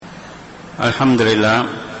Alhamdulillah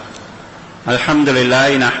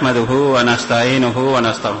nahmaduhu wa nasta'inuhu wa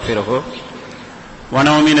nastaghfiruhu wa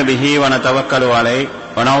nu'minu bihi wa natawakkalu alayhi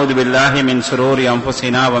wa na'udhu billahi min shururi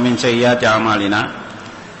anfusina wa min sayyiati a'malina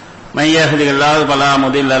man yahdihillahu fala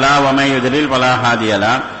mudilla lahu wa man yudlil fala hadiya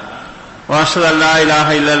lahu wa ashhadu an la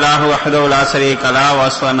ilaha illallah wahdahu la sharika lahu wa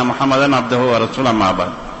ashhadu anna muhammadan abduhu wa rasuluhu amma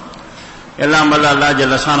ba'd. எல்லாம் வல்ல அல்லாஹ்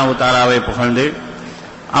ஜல்ல ஷானஹு தஆலாவை புகழ்ந்து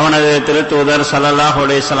அவனது திருத்தூதர் ஸல்லல்லாஹு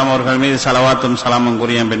அலைஹி வஸல்லம் அவர்கள் மீது ஸலவாத்தும் ஸலாமும்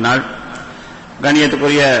கூறிய பின்னால்,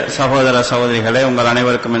 கண்ணியத்துக்குரிய சகோதர சகோதரிகளே, உங்கள்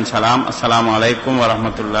அனைவருக்கும் என் சலாம். அஸ்ஸலாமு அலைக்கும்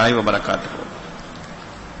வரஹ்மத்துல்லாஹி வபரகாத்துஹு.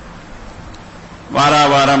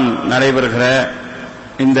 வாராவாரம் நடைபெறுகிற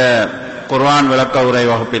இந்த குர்ஆன் விளக்க உரை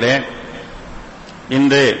வகுப்பிலே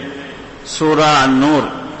இன்று சூரா அன்-நூர்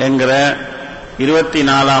என்கிற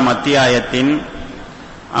 24ஆம் அத்தியாயத்தின்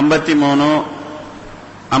 53,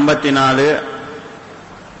 54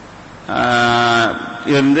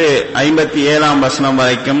 இருந்து 57ஆம் வசனம்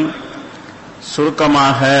வரைக்கும்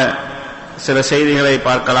சுருக்கமாக சில செய்திகளை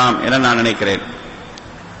பார்க்கலாம் என நான் நினைக்கிறேன்.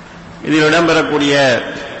 இதில் இடம்பெறக்கூடிய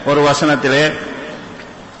ஒரு வசனத்திலே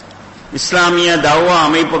இஸ்லாமிய தஅவா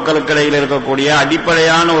அமைப்புகளுக்கு இடையில் இருக்கக்கூடிய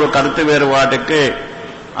அடிப்படையான ஒரு கருத்து வேறுபாட்டுக்கு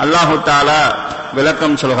அல்லாஹு தஆலா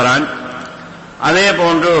விளக்கம் சொல்கிறான். அதே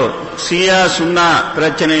போன்று ஷியா சுன்னா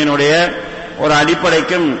பிரச்சனையினுடைய ஒரு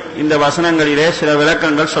அடிப்படைக்கும் இந்த வசனங்களிலே சில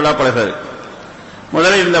விளக்கங்கள் சொல்லப்படுகிறது.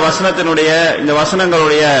 முதலில் இந்த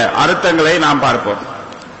வசனங்களுடைய அர்த்தங்களை நாம் பார்ப்போம்.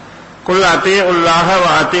 குல் அத்தீஉல்லாஹ வ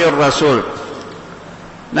அத்தீஉர் ரசூல்.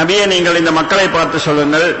 நபியே, நீங்கள் இந்த மக்களை பார்த்து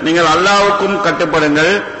சொல்லுங்கள், நீங்கள் அல்லாஹ்வுக்கும்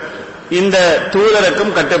கட்டுப்படுங்கள், இந்த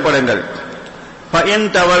தூதருக்கும் கட்டுப்படுங்கள். ஃபஇன்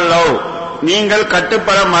தவல்லவ், நீங்கள்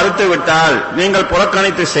கட்டுப்பட மறுத்துவிட்டால், நீங்கள்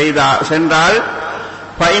புறக்கணித்து சென்றால்,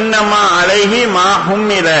 ஃபஇன்னமா அலைஹி மா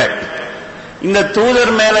ஹும்மில, இந்த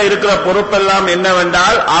தூதர் மேல இருக்கிற பொறுப்பெல்லாம்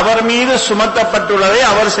என்னவென்றால் அவர் மீது சுமத்தப்பட்டுள்ளதை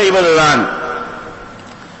அவர் செய்வதுதான்.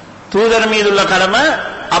 தூதர் மீதுள்ள கடமை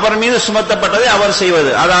அவர் மீது சுமத்தப்பட்டதை அவர்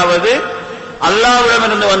செய்வது, அதாவது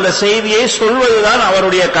அல்லாஹ்விடமிருந்து வந்த செய்தியை சொல்வதுதான்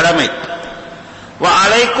அவருடைய கடமை. வ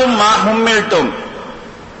அலைக்கும் மா ஹும்மில்தும்,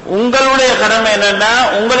 உங்களுடைய கடமை என்னன்னா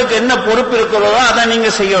உங்களுக்கு என்ன பொறுப்பு இருக்கிறதோ அதை நீங்க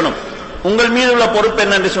செய்யணும். உங்கள் மீது உள்ள பொறுப்பு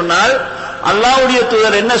என்னன்னு சொன்னால் அல்லாஹ்வுடைய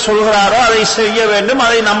தூதர் என்ன சொல்கிறாரோ அதை செய்ய வேண்டும்,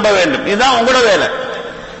 அதை நம்ப வேண்டும். இதுதான் உங்களோட வேலை.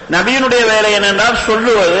 நபியினுடைய வேலை என்னென்றால்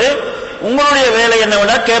சொல்லுவது, உங்களுடைய வேலை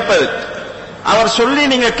என்னவென்றால் கேட்பது. அவர் சொல்லி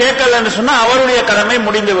நீங்க கேட்கலன்னு சொன்னா அவருடைய கடமை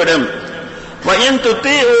முடிந்துவிடும். வயன்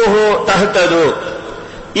துத்தி ஊஹு தஹ்தது,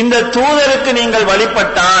 இந்த தூதருக்கு நீங்கள்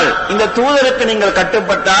வழிபட்டால், இந்த தூதருக்கு நீங்கள்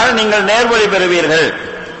கட்டுப்பட்டால் நீங்கள் நேர்வழி பெறுவீர்கள்.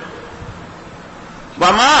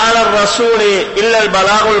 வமா அலர் ரசூலி இல்லல்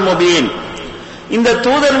பலாகுல் முபீன், இந்த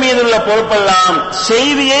தூதர் மீதுள்ள பொறுப்பெல்லாம்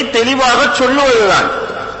செய்தியை தெளிவாக சொல்லுவதுதான்.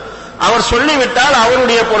 அவர் சொல்லிவிட்டால்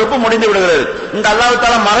அவருடைய பொறுப்பு முடிந்து விடுகிறது. இங்க அல்லாஹ்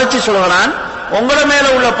தஆலா மறைச்சு சொல்கிறான், உங்கள மேல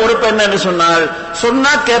உள்ள பொறுப்பு என்னன்னு சொன்னால்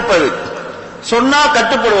சொன்னா கேட்பது, சொன்னா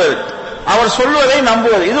கட்டுப்படுவது, அவர் சொல்வதை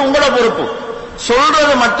நம்புவது, இது உங்களோட பொறுப்பு.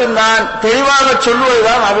 சொல்றது மட்டும்தான், தெளிவாக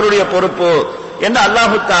சொல்வதுதான் அவருடைய பொறுப்பு என்று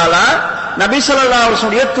அல்லாஹ் தஆலா நபி ஸல்லல்லாஹு அலைஹி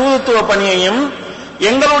வஸல்லம் தூதுத்துவ பணியையும்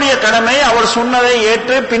எங்களுடைய கடமை அவர் சொன்னதை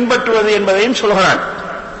ஏற்று பின்பற்றுவது என்பதையும் சொல்கிறான்.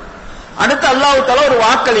 அடுத்து அல்லாஹ் தஆலா ஒரு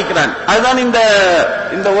வாக்களிக்கிறான். அதுதான்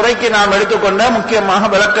இந்த உரைக்கு நாம் எடுத்துக்கொண்ட முக்கியமாக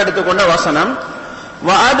விளக்க எடுத்துக்கொண்ட வசனம்.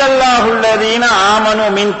 வஅதல்லாஹுல்லதீன ஆமனு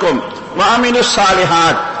மின்கும் வஅமிலுஸ்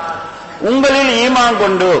ஸாலிஹாத், உங்களில் ஈமான்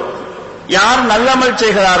கொண்டு யார் நல்லமல்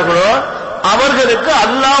செய்கிறார்களோ அவர்களுக்கு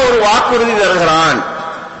அல்லாஹ் ஒரு வாக்குறுதி தருகிறான்.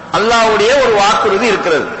 அல்லாஹ்வுடைய ஒரு வாக்குறுதி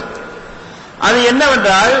இருக்கிறது. அது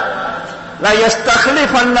என்னவென்றால், லா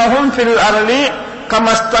யஸ்தக்லிஃபன்னஹும் ஃபில் அர்லி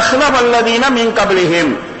கமா ஸ்தக்லஃபல்லதீன மின்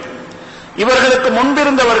கப்லிஹிம், இவர்களுக்கு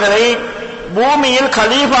முன்பிருந்தவர்களை பூமியில்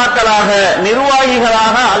கலீஃபாக்களாக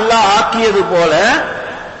நிர்வாகிகளாக அல்லாஹ் ஆக்கியது போல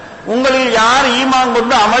உங்களில் யார் ஈமான்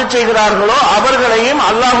கொண்டு அமல் செய்கிறார்களோ அவர்களையும்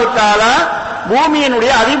அல்லாஹ் தஆலா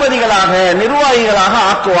பூமியினுடைய அதிபதிகளாக நிர்வாகிகளாக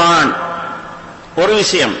ஆக்குவான். ஒரு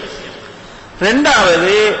விஷயம்.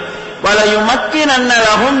 இரண்டாவது, வலயுமக்கினன்ன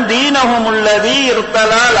லஹும் தீனஹும் அல்லதீ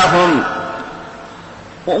இர்தலா லஹும்,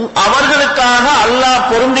 அவர்களுக்காக அல்லாஹ்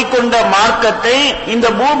பொருந்திக் கொண்ட மார்க்கத்தை இந்த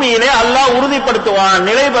பூமியிலே அல்லாஹ் உறுதிப்படுத்துவான்,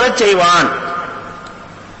 நிலைபெறச் செய்வான்.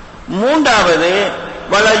 மூன்றாவது,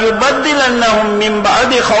 வலயுபத்திலன்னஹும் மின்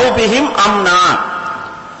பஅதி ஹௌபிஹிம் அம்னா,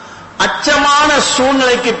 அச்சமான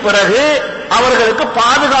சூழ்நிலைக்கு பிறகு அவர்களுக்கு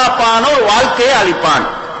பாதுகாப்பான ஒரு வாழ்க்கையை அளிப்பான்.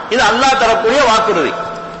 இது அல்லாஹ் தரக்கூடிய வாக்குறுதி.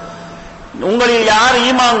 உங்களில் யார்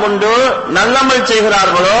ஈமான் கொண்டு நல்லமல்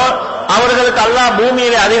செய்கிறார்களோ அவர்களுக்கு அல்லாஹ்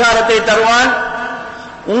பூமியிலே அதிகாரத்தை தருவான்.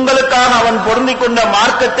 உங்களுக்காக அவன் பொருந்திக் கொண்ட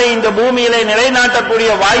மார்க்கத்தை இந்த பூமியிலே நிலைநாட்டக்கூடிய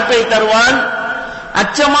வாய்ப்பை தருவான்.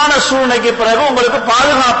 அச்சமான சூழ்நிலைக்கு பிறகு உங்களுக்கு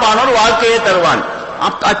பாதுகாப்பான ஒரு வாழ்க்கையை தருவான்.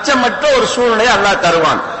 அச்சமற்ற ஒரு சூழ்நிலையை அல்லாஹ்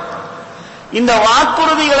தருவான். இந்த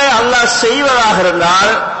வாக்குறுதிகளை அல்லாஹ் செய்வதாக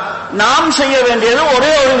இருந்தால் நாம் செய்ய வேண்டியது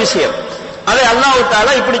ஒரே ஒரு விஷயம். அதை அல்லாஹ்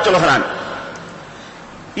தஆலா இப்படி சொல்கிறான்,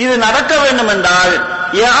 இது நடக்க வேண்டும் என்றால்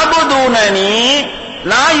யஅபுதூனனி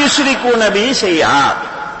லா யுஷ்ரிகூன பி ஷைஆ,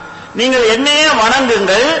 நீங்கள் என்னையே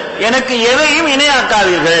வணங்குங்கள், எனக்கு எதையும்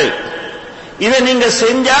இணையாக்காதீர்கள். இதை நீங்க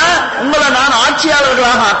செஞ்சா உங்களை நான்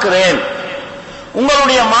ஆட்சியாளர்களாக ஆக்குறேன்,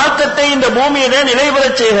 உங்களுடைய மார்க்கத்தை இந்த பூமியிலே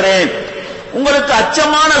நிலைபெறச் செய்கிறேன், உங்களுக்கு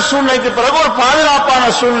அச்சமான சூழ்நிலைக்கு பிறகு ஒரு பாதுகாப்பான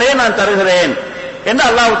சூழ்நிலையை நான் தருகிறேன் என்று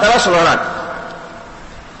அல்லாஹ் தஆலா சொல்றான்.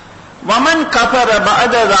 வமன் கஃபர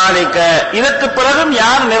பஅத ஸாலிக, இதற்கு பிறகும்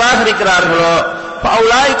யார் நிராகரிக்கிறார்களோ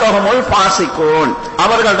ஃபௌலாயிக ஹுமுல் ஃபாஸிகூன்,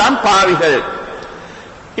 அவர்கள்தான் பாவிகள்.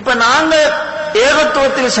 இப்ப நாங்க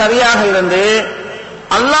ஏகத்துவத்தில் சரியாக இருந்து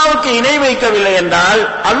அல்லாஹ்வுக்கு இணை வைக்கவில்லை என்றால்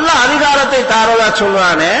அல்லாஹ் அதிகாரத்தை தாரதா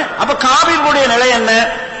சொல்றானே, அப்ப காபிர்களுடைய நிலை என்ன?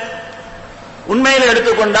 உண்மையில்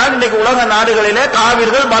எடுத்துக்கொண்டால் இன்றைக்கு உலக நாடுகளிலே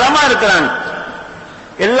காபிர்கள் பலமா இருக்கிறாங்க.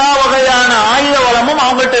 எல்லா வகையான ஆயுத வளமும்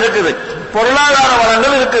அவங்கள்ட்ட இருக்குது, பொருளாதார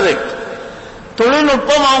வளங்கள் இருக்குது,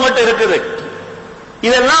 தொழில்நுட்பம் அவங்கள்ட்ட இருக்குது.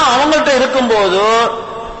 இதெல்லாம் அவங்கள்ட்ட இருக்கும்போது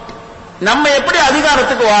நம்ம எப்படி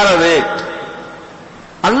அதிகாரத்துக்கு வாரது?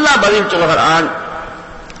 அல்லாஹ் பதில் சொல்கிறான்,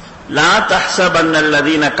 லா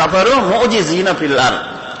தஹ்ஸபன்னல்லதீன கஃபரு முஜிஸீன ஃபில் அர்த்,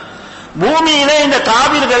 பூமியிலே இந்த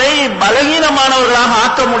காபிர்களை பலகீனமானவர்களாக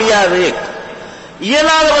ஆக்க முடியாது,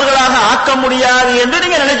 இயலாதவர்களாக ஆக்க முடியாது என்று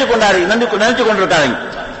நீங்க நினைச்சு கொண்டிருக்காங்க.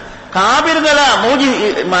 காபிர்களை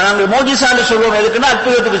மோஜிசான்னு சொல்லுவோம், எதுக்குன்னா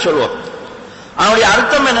அற்புதத்துக்கு சொல்லுவோம். அவனுடைய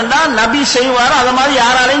அர்த்தம் என்னன்னா, நபி செய்வார், அதை மாதிரி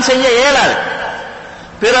யாராலையும் செய்ய இயலாது,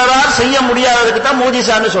 பிறரால் செய்ய முடியாததுக்கு தான்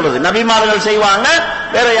மூஜிசான்னு சொல்லுது. நபிமார்கள் செய்வாங்க,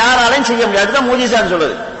 வேற யாராலையும் செய்ய முடியாது தான் மூஜிசான்னு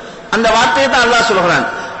சொல்லுது. அந்த வார்த்தையை தான் அல்லாஹ் சொல்கிறான்,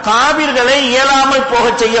 காபிர்களை இயலாமல் போக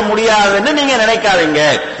செய்ய முடியாதுன்னு நீங்க நினைக்காதீங்க,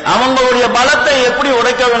 அவங்களுடைய பலத்தை எப்படி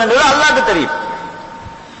உடைக்க வேணுங்கிறது அல்லாஹ்க்கு தெரியும்.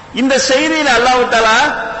 இந்த செய்தியில் அல்லாஹ் தஆலா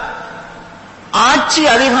ஆட்சி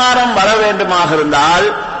அதிகாரம் வர வேண்டுமாக இருந்தால்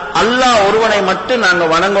அல்லாஹ் ஒருவனை மட்டும் நாங்க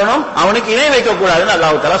வணங்கணும், அவனுக்கு இணை வைக்க கூடாதுன்னு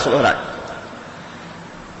அல்லாஹ் தஆலா சொல்கிறார்.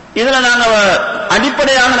 இதுல நாங்க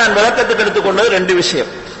அடிப்படையாக நான் விளக்கத்துக்கு எடுத்துக்கொண்டது ரெண்டு விஷயம்.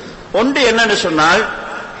 ஒன்று என்னன்னு சொன்னால்,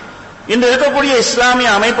 இன்று இருக்கக்கூடிய இஸ்லாமிய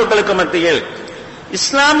அமைப்புகளுக்கு மத்தியில்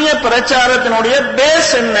இஸ்லாமிய பிரச்சாரத்தினுடைய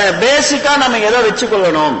பேஸ் என்ன, பேசிக்கா நம்ம எதை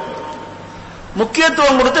வச்சுக்கொள்ளணும்,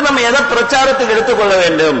 முக்கியத்துவம் கொடுத்து நம்ம எதை பிரச்சாரத்துக்கு எடுத்துக்கொள்ள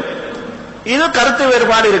வேண்டும், இது கருத்து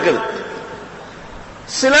வேறுபாடு இருக்குது.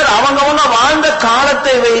 சிலர் அவங்கவங்க வாழ்ந்த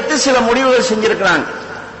காலத்தை வைத்து சில முடிவுகள் செஞ்சிருக்கிறாங்க.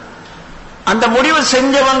 அந்த முடிவு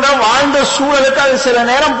செஞ்சவங்க வாழ்ந்த சூழலுக்கு அது சில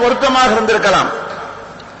நேரம் பொருத்தமாக இருந்திருக்கலாம்.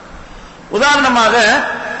 உதாரணமாக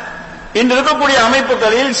இன்று இருக்கக்கூடிய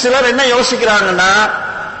அமைப்புகளில் சிலர் என்ன யோசிக்கிறாங்கன்னா,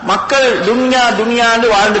 மக்கள் துன்யா துன்யான்னு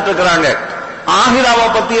வாழ்ந்துட்டு இருக்கிறாங்க, ஆகிராவை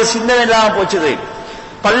பத்திய சிந்தனை இல்லாம போச்சுது,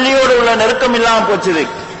 பள்ளியோடு உள்ள நெருக்கம் இல்லாம போச்சுது,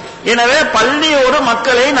 எனவே பள்ளியோடு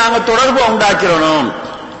மக்களை நாங்க தொடர்பு உண்டாக்கிறோம்.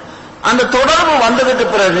 அந்த தொடர்பு வந்ததுக்கு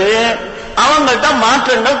பிறகு அவங்கள்ட்ட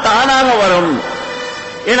மாற்றங்கள் தானாக வரும்.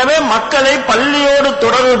 எனவே மக்களை பள்ளியோடு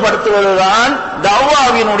தொடர்பு படுத்துவதுதான்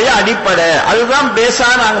தவ்வாவினுடைய அடிப்படை, அதுதான் பேசா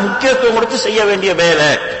நாங்க முக்கியத்துவம் கொடுத்து செய்ய வேண்டிய வேலை.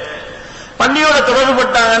 பள்ளியோட தொடர்பு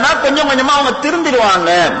பட்டாங்கன்னா கொஞ்சம் கொஞ்சமா அவங்க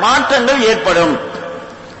திருந்திடுவாங்க, மாற்றங்கள் ஏற்படும்.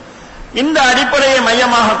 இந்த அடிப்படையை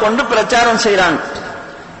மையமாக கொண்டு பிரச்சாரம் செய்யறாங்க.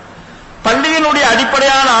 பள்ளியினுடைய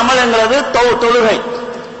அடிப்படையான அமல்ங்கிறது தொழுகை,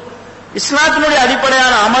 இஸ்லாத்தினுடைய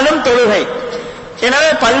அடிப்படையான அமலும் தொழுகை. எனவே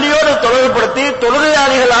பள்ளியோடு தொடர்புபடுத்தி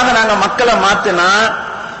தொழுகையாளிகளாக நாங்க மக்களை மாத்தினா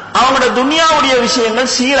அவங்களோட துன்யாவுடைய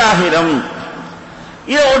விஷயங்கள் சீராகிடும்.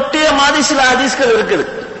 இதை ஒட்டிய மாதிரி சில ஹதீஸ்கள் இருக்குது.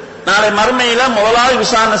 நாளை மறுமையில முதலாவது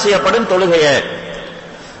விசாரணை செய்யப்படும் தொழுகைய,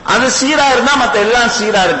 அது சீரா இருந்தா மத்த எல்லாம்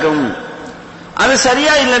சீரா இருக்கும், அது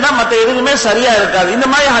சரியா இல்லைன்னா மத்த எதுவுமே சரியா இருக்காது. இந்த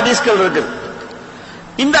மாதிரி ஹதீஸ்கள் இருக்குது.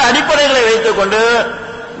 இந்த அடிப்படைகளை வைத்துக் கொண்டு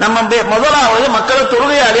நம்ம முதலாவது மக்களை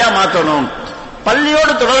தொழுகையாளியா மாற்றணும்,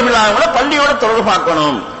 பள்ளியோடு தொடர்பு இல்லாதவங்கள பள்ளியோடு தொடர்பு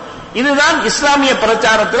பார்க்கணும். இதுதான் இஸ்லாமிய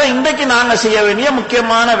பிரச்சாரத்தில் இன்றைக்கு நாங்க செய்ய வேண்டிய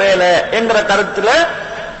முக்கியமான வேலை என்கிற கருத்துல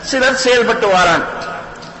சிலர் செயல்பட்டு வராங்க.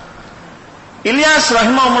 இலியாஸ்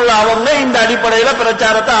ரஹ்மத்துல்லாஹி அவங்க இந்த அடிப்படையில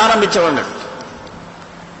பிரச்சாரத்தை ஆரம்பிச்சவங்க.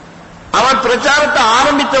 அவர் பிரச்சாரத்தை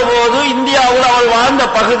ஆரம்பித்த போது இந்தியாவில் அவர் வாழ்ந்த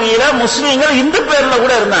பகுதியில முஸ்லீம்கள் இந்து பேர்ல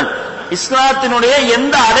கூட இருந்தாங்க, இஸ்லாத்தினுடைய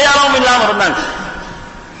எந்த அடையாளமும் இல்லாம இருந்தாங்க.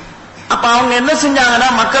 அப்ப அவங்க என்ன செஞ்சாங்கன்னா,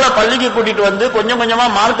 மக்களை பள்ளிக்கு கூட்டிட்டு வந்து கொஞ்சம் கொஞ்சமா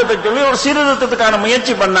மார்க்கத்தை சொல்லி ஒரு சீர்திருத்தத்துக்கான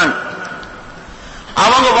முயற்சி பண்ணாங்க.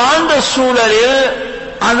 அவங்க வாழ்ந்த சூழலில்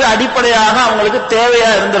அது அடிப்படையாக அவங்களுக்கு தேவையா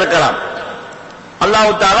இருந்திருக்கலாம். அல்லாஹ்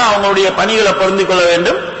தஆலா அவங்களுடைய பணிகளை பொருந்திக் கொள்ள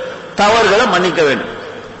வேண்டும், தவறுகளை மன்னிக்க வேண்டும்.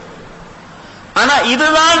 ஆனா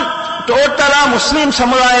இதுதான் டோட்டலா முஸ்லிம்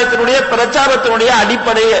சமுதாயத்தினுடைய பிரச்சாரத்தினுடைய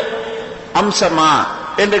அடிப்படை அம்சமா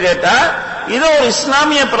என்று கேட்டா, இது ஒரு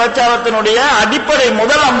இஸ்லாமிய பிரச்சாரத்தினுடைய அடிப்படை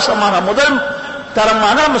முதல் அம்சமாக, முதல்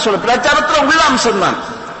தரமாக நம்ம சொல்ல பிரச்சாரத்தில் உள்ள அம்சம் தான்.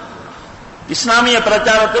 இஸ்லாமிய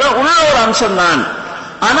பிரச்சாரத்துல உள்ள ஒரு அம்சம் தான்.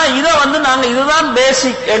 ஆனா இதை நாங்க இதுதான்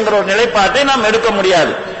பேசிக் என்கிற ஒரு நிலைப்பாட்டை நாம் எடுக்க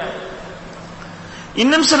முடியாது.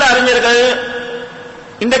 இன்னும் சில அறிஞர்கள்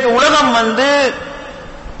இன்றைக்கு உலகம்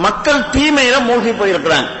மக்கள் தீமையில மூழ்கி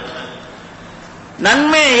போயிருக்கிறாங்க.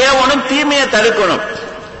 நன்மையை ஏவணும், தீமையை தடுக்கணும்.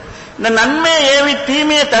 இந்த நன்மையை ஏவி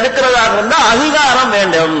தீமையை தடுக்கிறதாக இருந்தா அதிகாரம்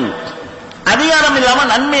வேண்டும். அதிகாரம் இல்லாம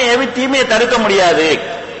நன்மையை ஏவி தீமையை தடுக்க முடியாது.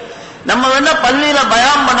 நம்ம வேணா பள்ளியில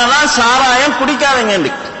பயான் பண்ணலாம், சாராயம்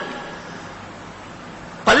குடிக்காதீங்க.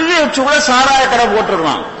 பள்ளி வச்சு கூட சாராய கடை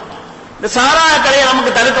போட்டுருக்கலாம். இந்த சாராய கடையை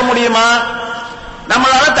நமக்கு தடுக்க முடியுமா?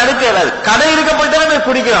 நம்மளால தடுக்க இயலாது. கடை இருக்க போயிட்டு போய்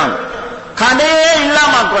குடிக்கிறோம். கடையே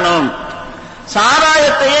இல்லாமக்கணும்,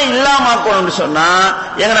 சாராயத்தையே இல்லாமக்கணும்னு சொன்னா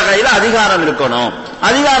எங்க கையில அதிகாரம் இருக்கணும்.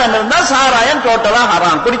 அதிகாரம் இருந்தா சாராயம் டோட்டலா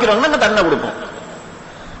ஹராம், குடிக்கிறவங்க தண்டனை கொடுப்போம்.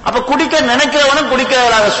 அப்ப குடிக்க நினைக்கிறவனும் குடிக்க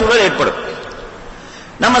இயலாத சூழல் ஏற்படும்.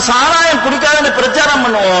 நம்ம சாராயம் குடிக்காதுன்னு பிரச்சாரம்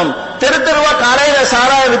பண்ணுவோம். தெரு தெருவா கடையில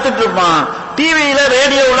சாராயம் வித்துட்டு இருப்பான், டிவியில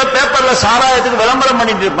ரேடியோல பேப்பர்ல சாராயத்துக்கு விளம்பரம்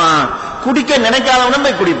பண்ணிட்டு இருப்பான். குடிக்க நினைக்காதவனும்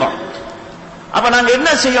போய் குடிப்பான். அப்ப நாங்க என்ன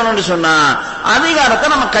செய்யணும்னு சொன்னா அதிகாரத்தை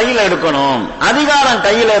நம்ம கையில எடுக்கணும். அதிகாரம்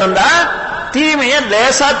கையில இருந்தா தீமையை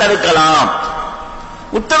லேசா தடுக்கலாம்,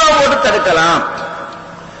 உத்தரவு போட்டு தடுக்கலாம்.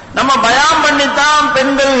 நம்ம பயான் பண்ணித்தான்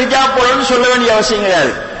பெண்கள் ஹிஜாப் போடணும்னு சொல்ல வேண்டிய அவசியம்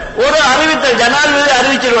கிடையாது. ஒரு அறிவித்தல் ஜனாதிபதி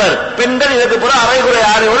அறிவிச்சிருவார், பெண்கள் இதுக்கு பிற அரைகுறை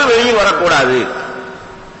ஆடையோடு வெளியே வரக்கூடாது.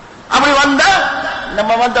 அப்படி வந்தா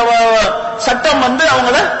நம்ம சட்டம்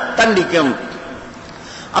அவங்கள தண்டிக்கும்.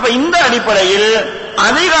 அப்ப இந்த அடிப்படையில்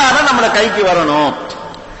அதிகாரம் நம்ம கைக்கு வரணும்.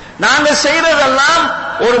 நாங்க செய்யறதெல்லாம்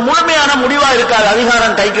ஒரு முழுமையான முடிவா இருக்காது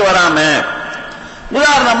அதிகாரம் கைக்கு வராம.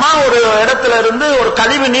 உதாரணமா ஒரு இடத்துல இருந்து ஒரு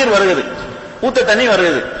கழிவு நீர் வருகிறது, ஊத்த தண்ணி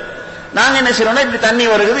வருகிறது. நாங்க என்ன செய்யறோம்னா இப்படி தண்ணி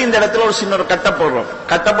வருகிறது, இந்த இடத்துல ஒரு சின்ன ஒரு கட்டை போடுறோம்.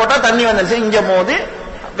 கட்டை போட்டா தண்ணி வந்துச்சு, இங்க மோதி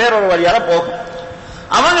வேறொரு வழியால போகும்.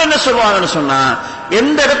 அவங்க என்ன சொல்லுவாங்கன்னு சொன்னா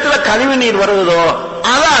எந்த இடத்துல கழிவு நீர் வருவதோ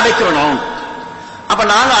அதை அடைக்கணும். அப்ப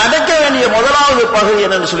நாங்க அடைக்க வேண்டிய முதலாவது பகுதி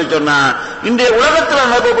என்னன்னு சொல்லி சொன்னா இன்றைய உலகத்தில்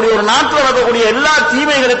நடக்கக்கூடிய ஒரு நாட்டில் நடக்கக்கூடிய எல்லா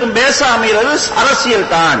தீமைகளுக்கும் பேச அமைகிறது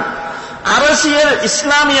அரசியல் தான். அரசியல்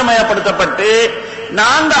இஸ்லாமியமயப்படுத்தப்பட்டு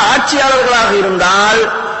நாங்க ஆட்சியாளர்களாக இருந்தால்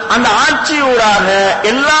அந்த ஆட்சியூடாக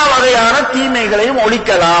எல்லா வகையான தீமைகளையும்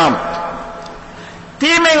ஒழிக்கலாம்,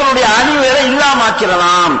 தீமைகளுடைய அணிவேரை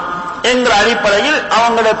இல்லாமக்கிடலாம் என்கிற அடிப்படையில்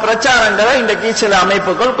அவங்களுடைய பிரச்சாரங்களை இன்றைக்கு சில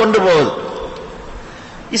அமைப்புகள் கொண்டு போகுது.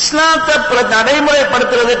 இஸ்லாத்தை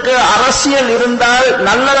நடைமுறைப்படுத்துறதுக்கு அரசியல் இருந்தால்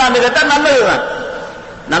நல்லதான்னு கேட்டா நல்லதுதான்.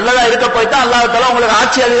 நல்லதா இருக்க போய்த்தா அல்லாஹ் தஆலா உங்களுக்கு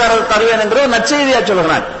ஆட்சி அதிகாரம் தருவேன் என்கிற ஒரு நற்செய்தியா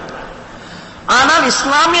சொல்கிறான். ஆனால்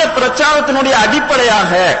இஸ்லாமிய பிரச்சாரத்தினுடைய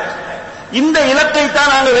அடிப்படையாக இந்த இலக்கை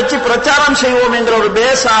தான் நாங்கள் வச்சு பிரச்சாரம் செய்வோம் என்கிற ஒரு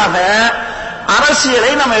பேஸாக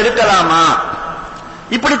அரசியலை நம்ம எடுக்கலாமா?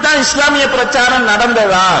 இப்படித்தான் இஸ்லாமிய பிரச்சாரம்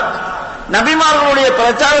நடந்ததா? நபிமார்களுடைய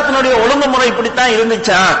பிரச்சாரத்தினுடைய ஒழுங்குமுறை இப்படித்தான்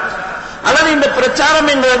இருந்துச்சா? அல்லது இந்த பிரச்சாரம்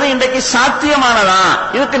என்கிறது இன்றைக்கு சாத்தியமானதா?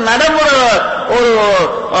 இதுக்கு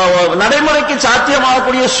நடைமுறைக்கு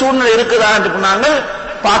சாத்தியமாகக்கூடிய சூழ்நிலை இருக்குதா என்று நாங்கள்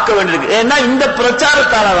பார்க்க வேண்டியிருக்கு. ஏன்னா இந்த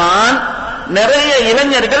பிரச்சாரத்தால்தான் நிறைய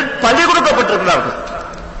இளைஞர்கள் பலி கொடுக்கப்பட்டிருக்கிறார்கள்,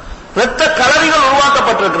 இரத்த களரிகள்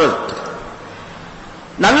உருவாக்கப்பட்டிருக்கிறது.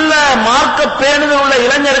 நல்ல மார்க்க பேணுதல் உள்ள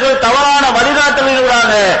இளைஞர்கள் தவறான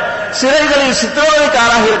வழிகாட்டலினூடாக சிறைகளில் சித்திரவதைக்கு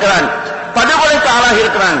ஆளாகி இருக்கிறாங்க, படுகொலைக்கு ஆளாகி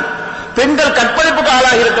இருக்கிறாங்க, பெண்கள் கற்பழிப்புக்கு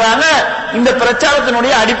ஆளாகி இருக்கிறாங்க. இந்த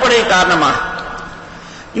பிரச்சாரத்தினுடைய அடிப்படை காரணமாக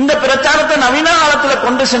இந்த பிரச்சாரத்தை நவீன காலத்தில்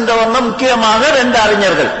கொண்டு சென்றவங்க முக்கியமாக 2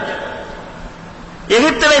 அறிஞர்கள்.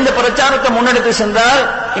 எகிப்தில் இந்த பிரச்சாரத்தை முன்னெடுத்து சென்றார்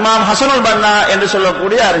இமாம் ஹசனுல் பன்னா என்று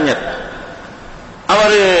சொல்லக்கூடிய அறிஞர்.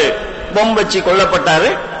 அவர் பொம் வச்சு கொல்லப்பட்டாரு.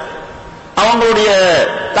 அவங்களுடைய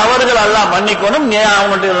தவறுகள் அல்லாஹ் மன்னிக்கணும்,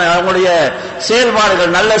 அவங்களுடைய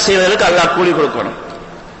செயல்பாடுகள் நல்ல செயல்களுக்கு அல்லாஹ் கூலி கொடுக்கணும்.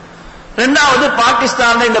 2வது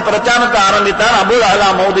பாகிஸ்தான்ல இந்த பிரச்சாரத்தை ஆரம்பித்தார் அபுல் அலா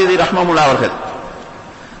மௌதூதி ரஹ்மத்துல்லாஹி அவர்கள்.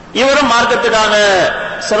 இவரும் மார்க்கத்துக்காக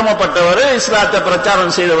சிரமப்பட்டவர், இஸ்லாத்தை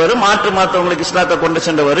பிரச்சாரம் செய்தவர், மாற்றவங்களுக்கு இஸ்லாத்தை கொண்டு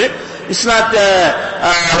சென்றவர், இஸ்லாத்தை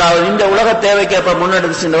இந்த உலக தேவைக்கேற்ப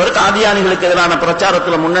முன்னெடுத்து சென்றவர், காதியானிகளுக்கு எதிரான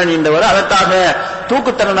பிரச்சாரத்தில் முன்னணிந்தவர், அதற்காக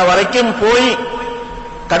தூக்கு தண்டனை வரைக்கும் போய்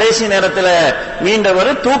கடைசி நேரத்தில் மீண்டவர்.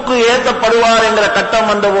 தூக்கு ஏற்றப்படுவார் என்கிற கட்டம்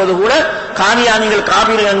வந்த போது கூட காதியானிகள்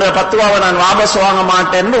காபீர் என்கிற பத்துவாவை நான் வாபஸ் வாங்க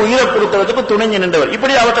மாட்டேன் என்று உயிரை கொடுக்கிறதுக்கு துணிஞ்சு நின்றவர்.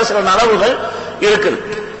 இப்படி அவற்றை சில நலவுகள் இருக்குது.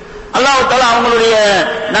 அல்லாஹ் தஆலா அவங்களுடைய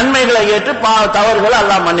நன்மைகளை ஏற்று தவறுகளை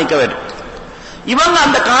அல்லாஹ் மன்னிக்க வேண்டும். இவங்க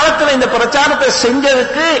அந்த காலத்தில் இந்த பிரச்சாரத்தை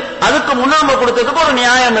செஞ்சதுக்கு அதுக்கு முன்னுரிமை கொடுத்ததுக்கு ஒரு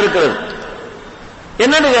நியாயம் இருக்கிறது.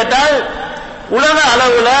 என்னன்னு கேட்டால் உலக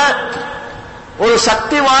அளவுல ஒரு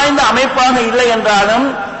சக்தி வாய்ந்த அமைப்பாக இல்லை என்றாலும்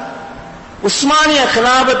உஸ்மானிய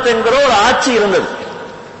கிலாபத் என்கிற ஒரு ஆட்சி இருந்தது.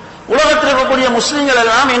 உலகத்தில் இருக்கக்கூடிய முஸ்லிம்கள்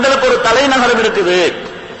எல்லாம் எங்களுக்கு ஒரு தலைநகரம் இருக்குது,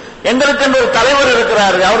 எங்களுக்கு ஒரு தலைவர்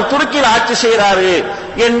இருக்கிறாரு, அவர் துருக்கியில் ஆட்சி செய்கிறாரு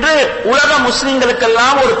என்று உலக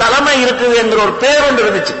முஸ்லிம்களுக்கெல்லாம் ஒரு தலைமை இருக்குது என்கிற ஒரு பேர் ஒன்று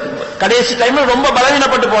இருந்துச்சு. கடைசி டைம்ல ரொம்ப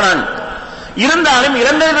பலவீனப்பட்டு போனான். இருந்தாலும்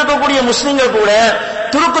இலங்கையில் இருக்கக்கூடிய முஸ்லிம்கள் கூட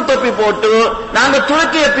துருக்கு தொப்பி போட்டு நாங்க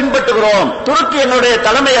துருக்கியை பின்பற்றுகிறோம், துருக்கி என்னுடைய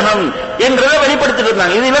தலைமையகம் என்றதை வெளிப்படுத்திட்டு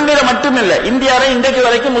இருந்தாங்க. இது இலங்கையில மட்டுமில்லை, இந்தியாவில இன்றைக்கு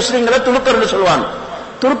வரைக்கும் முஸ்லிம்களை துருக்கர்னு சொல்லுவாங்க,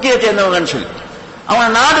 துருக்கியை சேர்ந்தவங்கன்னு சொல்லி. அவங்க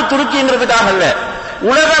நாடு துருக்கிங்கிறதுக்காக இல்ல,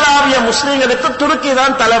 உலகளாவிய முஸ்லிம்களுக்கு துருக்கி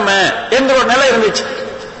தான் தலைமை என்கிற ஒரு நிலை இருந்துச்சு.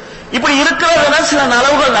 இப்படி இருக்கிறதுல சில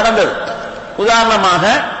நலவுகள் நடந்தது. உதாரணமாக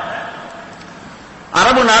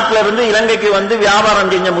அரபு நாட்டில இருந்து இலங்கைக்கு வந்து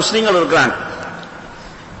வியாபாரம் செஞ்ச முஸ்லீம்கள் இருக்கிறாங்க.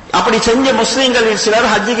 அப்படி செஞ்ச முஸ்லீம்களில் சிலர்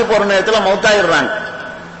ஹஜ்ஜிக்கு போற நேரத்தில் மௌத்தாயிடுறாங்க.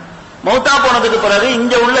 மௌத்தா போனதுக்கு பிறகு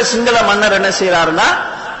இங்க உள்ள சிங்கள மன்னர் என்ன செய்யறாருன்னா,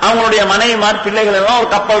 அவங்களுடைய மனைவிமார் பிள்ளைகள் எல்லாம் ஒரு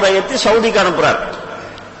கப்பல் ஏற்றி சவுதிக்கு அனுப்புறாரு.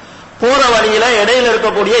 போற வழியில இடையில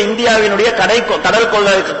இருக்கக்கூடிய இந்தியாவினுடைய கடல்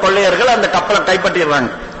கொள்ளையர்கள் அந்த கப்பலை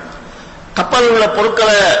கைப்பற்றிடுறாங்க. கப்பல் உள்ள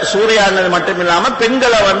பொருட்களை சூறையாடினது மட்டும் இல்லாம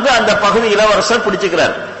பெண்களை வந்து அந்த பகுதி இளவரசர்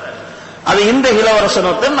பிடிச்சுக்கிறார். அது இந்த இளவரசன்,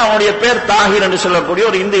 அவனுடைய பேர் தாகிர் என்று சொல்லக்கூடிய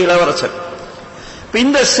ஒரு இந்த இளவரசர்.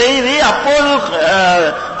 இந்த செய்தி அப்போது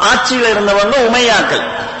ஆட்சியில் இருந்தவங்க உமையாக்கள்,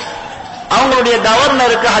 அவங்களுடைய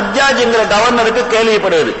கவர்னருக்கு, ஹஜ்ஜாஜ் என்கிற கவர்னருக்கு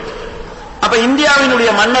கேள்விப்படுது. அப்ப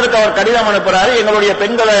இந்தியாவினுடைய மன்னருக்கு அவர் கடிதம் அனுப்புறாரு, எங்களுடைய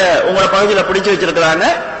பெண்களை உங்களை பகுதியில் பிடிச்சு வச்சிருக்கிறாங்க,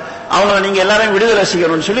 அவங்களை நீங்க எல்லாரையும் விடுதலை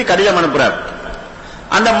செய்யணும்னு சொல்லி கடிதம் அனுப்புறாரு.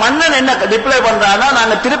 அந்த மன்னன் என்ன ரிப்ளை பண்றான்னா,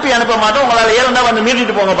 நாங்க திருப்பி அனுப்ப மாட்டோம், உங்களால ஏறா வந்து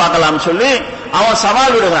மீட்டிட்டு போங்க பார்க்கலாம் சொல்லி அவன்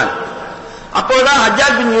சவால் விடுறான். அப்போதுதான்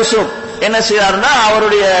ஹஜ்ஜாஜ் பின் யூசுப் என்ன செய்யறாருன்னா,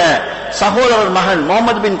 அவருடைய சகோதரர் மகன்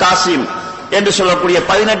முகமது பின் காசிம் என்று சொல்லக்கூடிய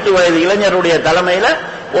 18 வயது இளைஞருடைய தலைமையில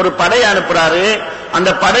ஒரு படை அனுப்புறாரு. அந்த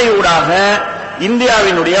படையூடாக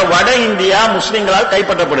இந்தியாவினுடைய வட இந்தியா முஸ்லிம்களால்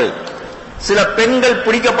கைப்பற்றப்படுது. சில பெண்கள்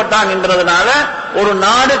பிடிக்கப்பட்டாங்க என்றதுனால ஒரு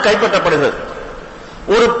நாடு கைப்பற்றப்படுகிறது.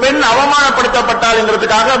 ஒரு பெண் அவமானப்படுத்தப்பட்டால்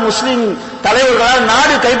என்கிறதுக்காக முஸ்லிம் தலைவர்களால்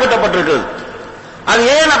நாடு கைப்பற்றப்பட்டிருக்கிறது. அது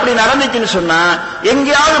ஏன் அப்படி நடந்துச்சுன்னு சொன்னா,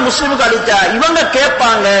 எங்கேயாவது முஸ்லிமுக்கு அடிச்சா இவங்க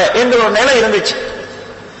கேட்பாங்க என்ற ஒரு நிலை இருந்துச்சு.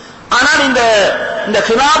 ஆனால் இந்த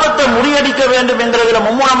ஹிலாபத்தை முறியடிக்க வேண்டும் என்கிறதுல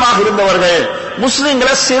மும்முரமாக இருந்தவர்கள்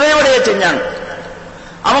முஸ்லிம்களை சிதைவடைய செஞ்சாங்க.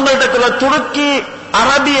 அவங்கள்ட்ட துருக்கி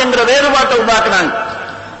அரபி என்ற வேறுபாட்டை உண்டாக்குனாங்க.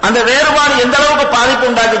 அந்த வேறுபாடு எந்த அளவுக்கு பாதிப்பு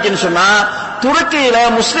உண்டாக்குச்சுன்னு சொன்னா, துருக்கியில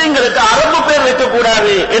முஸ்லிம்களுக்கு அரபு பேர்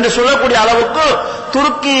வைக்கக்கூடாது என்று சொல்லக்கூடிய அளவுக்கு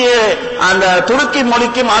அந்த துருக்கி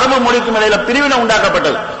மொழிக்கும் அரபு மொழிக்கும் இடையில பிரிவினை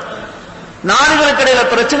உண்டாக்கப்பட்டது. நாடுகளுக்கு இடையில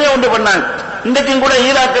பிரச்சனையை உண்டு பண்ணாங்க. இன்றைக்கும் கூட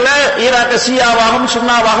ஈராக்க சியாவாகவும்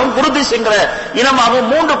சுன்னாவாகவும் குர்திஷ் என்கிற இனமாகவும்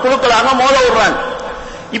 3 குழுக்களாக மோத விடுறாங்க.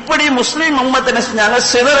 இப்படி முஸ்லிம் உம்மத் என்ன செஞ்சாங்க,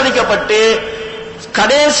 சிதறடிக்கப்பட்டு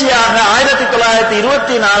கடைசியாக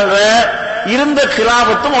 1924 இருந்த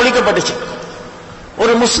கிலாபத்தும் ஒழிக்கப்பட்டுச்சு.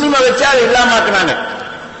 ஒரு முஸ்லிமை வச்சு அதை இல்லாமக்கினாங்க.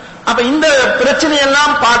 அப்ப இந்த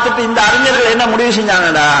பிரச்சனையெல்லாம் பார்த்துட்டு இந்த அறிஞர்கள் என்ன முடிவு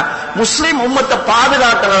செஞ்சாங்கடா, முஸ்லிம் உம்மத்தை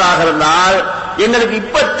பாதுகாக்கிறதாக இருந்தால் எங்களுக்கு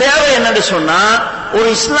இப்ப தேவை என்னன்னு சொன்னா, ஒரு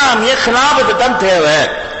இஸ்லாமிய கிலாபத்து தான் தேவை.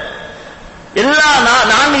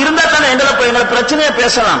 நாங்க இருந்தா தானே எங்களை பிரச்சனையை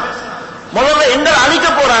பேசலாம். முதல்ல எங்களை அழிக்க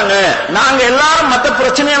போறாங்க, நாங்க எல்லாரும் மற்ற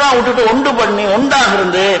பிரச்சனையெல்லாம் விட்டுட்டு ஒன்று பண்ணி ஒன்றாக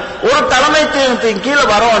இருந்து ஒரு தலைமைத்துவத்தின் கீழே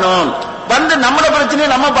வரணும், வந்து நம்மள பிரச்சனையை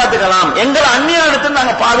நம்ம பார்த்துக்கலாம், எங்களை அந்நிய இடத்துல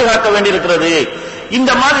நாங்க பாதுகாக்க வேண்டியிருக்கிறது.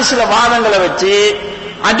 இந்த மாதிரி சில வாதங்களை வச்சு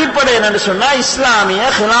அடிப்படை என்னன்னு சொன்னா, இஸ்லாமிய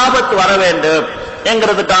ஹிலாபத் வர வேண்டும்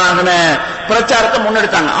என்கிறதுக்கான பிரச்சாரத்தை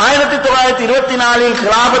முன்னெடுத்தாங்க. 1924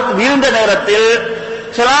 ஹிலாபத் வீழ்ந்த நேரத்தில்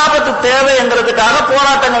ஹிலாபத் தேவை என்கிறதுக்காக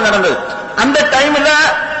போராட்டங்கள் நடந்தது. அந்த டைம்ல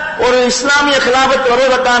ஒரு இஸ்லாமிய ஹிலாபத்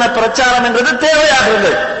வருவதற்கான பிரச்சாரம் என்றது தேவையாக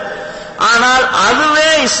இருந்தது. ஆனால் அதுவே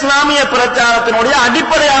இஸ்லாமிய பிரச்சாரத்தினுடைய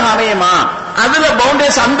அடிப்படையாக அமையுமா, அதுல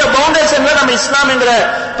பவுண்டேஷன், அந்த பவுண்டேஷன்ல நம்ம இஸ்லாம் என்கிற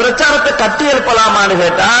பிரச்சாரத்தை கட்டி எழுப்பலாமான்னு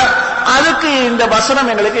கேட்டா, அதுக்கு இந்த வசனம்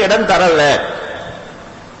எங்களுக்கு இடம் தரல.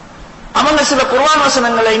 அவங்க சில குர்ஆன்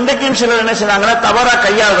வசனங்களை இன்றைக்கும் சிலர் என்ன செய்றாங்கன்னா தவறா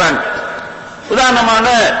கையாளுறாங்க. உதாரணமாக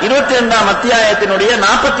 22ஆம் அத்தியாயத்தினுடைய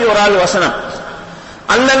 41வது வசனம்,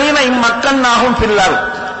 அல்லதீன இம்மக்கன்னாஹும் ஃபில் அர்த்,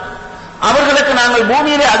 அவர்களுக்கு நாங்கள்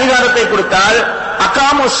பூமியிலே அதிகாரத்தை கொடுத்தால்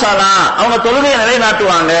அகாமுஸ் ஸலா, அவங்க தொழுகையை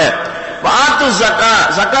நிலைநாட்டுவாங்க, வஆத்து ஸக்கா,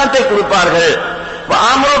 ஸகாத்தை கொடுப்பார்கள்,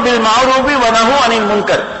 வஅம்ரு பில் மஅரூஃபி வ நஹு அனில்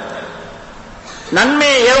முன்கர்,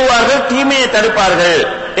 நன்மையை ஏவுவார்கள் தீமையை தடுப்பார்கள்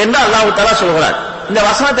என்று அல்லாஹ் தஆலா சொல்கிறார். இந்த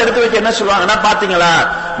வசனத்தை எடுத்து வச்சு என்ன சொல்லுவாங்கன்னா, பாத்தீங்களா,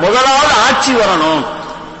 முதலாவது ஆட்சி வரணும்,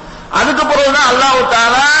 அதுக்கு பிறகுதான் அல்லாஹ்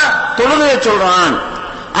தஆலா தொழுகையை சொல்றான்,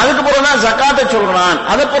 அதுக்கு பிறகுதான் ஜகாத்தை சொல்றான்,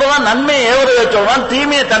 அதுக்கு பிறகுதான் நன்மையை ஏவுறதை சொல்றான்,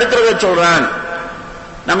 தீமையை தடுக்கிறதை சொல்றான்.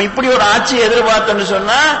 நம்ம இப்படி ஒரு ஆட்சியை எதிர்பார்த்தோம்னு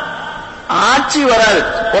சொன்னா ஆட்சி வராது.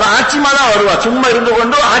 ஒரு ஆட்சிமா தான் வருவா, சும்மா இருந்து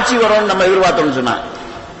கொண்டு ஆட்சி வரும் நம்ம எதிர்பார்த்தோம்னு சொன்னா,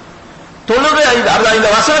 தொழுகை இந்த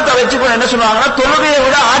வசனத்தை வச்சுக்கொண்டு என்ன சொல்லுவாங்கன்னா, தொழுகையை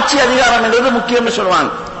விட ஆட்சி அதிகாரம் என்றது முக்கியம்னு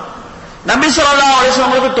சொல்லுவாங்க. நபி ஸல்லல்லாஹு அலைஹி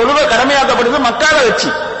வஸல்லம் தொழுகை கடமையாக்கப்படுது மக்கால வச்சு.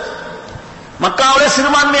 மக்காவிலே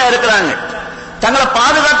சிறுபான்மையா இருக்கிறாங்க, தங்களை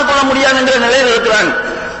பாதுகாத்துக் கொள்ள முடியாது என்ற நிலையில் இருக்கிறாங்க.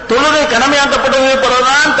 தொழுகை கடமையாக்கப்பட்டது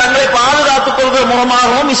பிறகுதான் தங்களை பாதுகாத்துக் கொள்கிற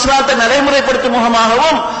முகமாகவும் இஸ்லாத்தை நடைமுறைப்படுத்தும்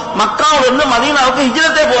முகமாகவும் மக்காவிலிருந்து மதீனாவுக்கு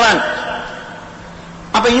ஹிஜ்ரத்தே போறாங்க.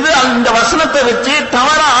 அப்ப இது இந்த வசனத்தை வச்சு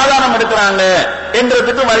தவறா ஆதாரம் எடுக்கிறாங்க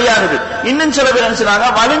என்றதுக்கு வழியாகுது. இன்னும் சில பேர் நினைச்சாங்க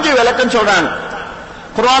வலிஞ்சு விளக்கம் சொல்றாங்க.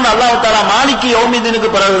 குர்ஆன் அல்லாஹ் தஆலா மாலிகி யௌமிதீனுக்கு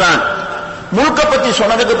பிறகுதான், முல்க பத்தி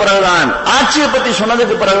சொன்னதுக்கு பிறகுதான், ஆட்சியை பத்தி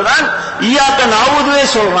சொன்னதுக்கு பிறகுதான் ஈயாக்க நஅபுதுவே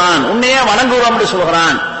சொல்றான், உன்னையே வணங்குவோம் என்று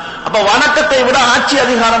சொல்கிறான். அப்ப வணக்கத்தை விட ஆட்சி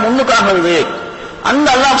அதிகாரம் முன்னுக்காக வருது. அந்த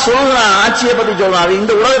அல்லாஹ் சொல்றான், ஆட்சியை பத்தி சொல்றான். அது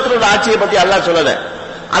இந்த உலகத்தில் உள்ள ஆட்சியை பத்தி அல்லாஹ் சொல்லல,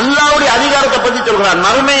 அல்லாஹ்வுடைய அதிகாரத்தை பத்தி சொல்றான்.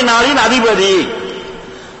 மறுமை நாளின் அதிபதி,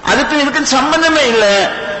 அதுக்கு இதுக்கு சம்பந்தமே இல்லை.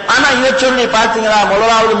 ஆனா இதை சொல்லி பாத்தீங்களா,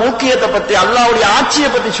 முதலாவது முக்கியத்தை பத்தி அல்லாஹ்வுடைய ஆட்சியை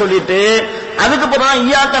பத்தி சொல்லிட்டு அதுக்கு பிறகு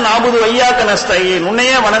ஈயாக்க நஅபுது வ ஈயாக்க நஸ்தஈன்,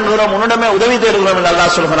 உன்னையே வணங்குகிறோம், உன்னிடமே உதவி தேடுகிறோம் என்று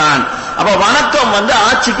அல்லாஹ் சொல்கிறான். அப்ப வணக்கம்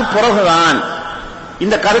ஆட்சிக்கு பிறகுதான்.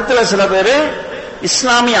 இந்த கருத்துல சில பேரு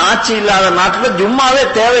இஸ்லாமிய ஆட்சி இல்லாத நாட்டில் ஜும்மாவே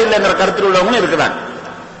தேவையில்லைங்கிற கருத்தில் உள்ளவங்க இருக்கிறாங்க.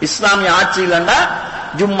 இஸ்லாமிய ஆட்சி இல்லைன்னா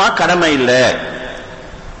ஜும்மா கடமை இல்லை.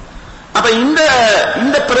 அப்ப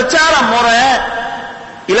இந்த பிரச்சார முறை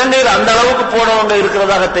இலங்கையில் அந்த அளவுக்கு போனவங்க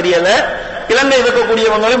இருக்கிறதாக தெரியல. இலங்கையில்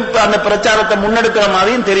இருக்கக்கூடியவங்களும் அந்த பிரச்சாரத்தை முன்னெடுக்கிற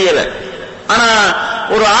மாதிரியும் தெரியல. ஆனா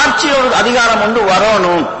ஒரு ஆட்சியோட அதிகாரம் ஒன்று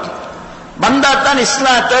வரணும், வந்தாத்தான்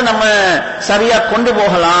இஸ்லாத்தை நம்ம சரியா கொண்டு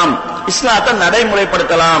போகலாம், இஸ்லாத்தை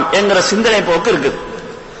நடைமுறைப்படுத்தலாம் என்கிற சிந்தனை போக்கு இருக்குது.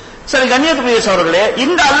 சரி கண்ணியத்துக்குரிய சகோதரர்களே,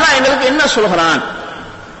 இந்த அல்லாஹ் எங்களுக்கு என்ன சொல்கிறான்?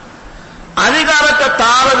 அதிகாரத்தை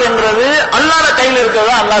தாரது என்கிறது அல்லாஹ்வுடைய கையில்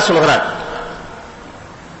இருக்கிறதா அல்லாஹ் சொல்கிறார்.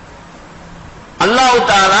 அல்லாஹ்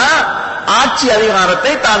தஆலா ஆட்சி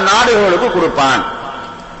அதிகாரத்தை தான் நாடுகளுக்கு கொடுப்பான்.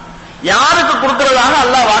 யாருக்கு கொடுக்கிறதாக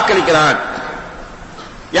அல்லாஹ் வாக்களிக்கிறான்?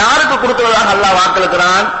 யாருக்கு கொடுக்கிறதாக அல்லாஹ்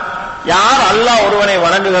வாக்களிக்கிறான்? யார் அல்லாஹ் ஒருவனை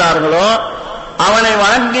வணங்குகிறார்களோ, அவனை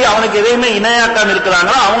வணங்கி அவனுக்கு எதையுமே இணையாக்காம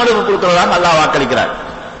இருக்கிறாங்களோ அவங்களுக்கு கொடுக்கிறதாக அல்லாஹ் வாக்களிக்கிறார்.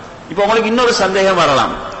 இப்ப உங்களுக்கு இன்னொரு சந்தேகம்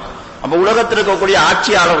வரலாம். அப்ப உலகத்தில் இருக்கக்கூடிய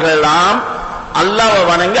ஆட்சியாளர்கள் எல்லாம் அல்லாஹ்வை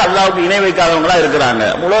வணங்கி அல்லாஹ்வுக்கு இணை வைக்காதவங்களா இருக்கிறாங்க.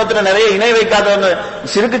 உலகத்துல நிறைய இணை வைக்காதவங்க,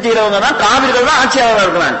 சிறுக்கு செய்யறவங்க தான் காவிர்கள் தான் ஆட்சியாளர்களா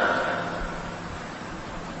இருக்கிறாங்க.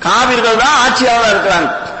 காவிர்கள் தான் ஆட்சியாளர்களா இருக்கிறாங்க.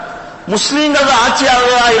 முஸ்லீம்கள்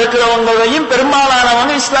ஆட்சியாளர்களா இருக்கிறவங்களையும்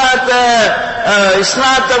பெரும்பாலானவங்க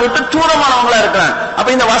இஸ்லாத்தை விட்டு தூரமானவங்களா இருக்கிறாங்க. அப்ப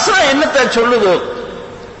இந்த வசனம் என்னத்தை சொல்லுது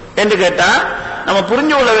என்று கேட்டா நம்ம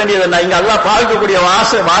புரிஞ்சு கொள்ள வேண்டியது என்ன? இங்க அல்லாஹ் பாவிக்கக்கூடிய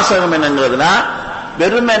வாசகம் என்னங்கிறதுனா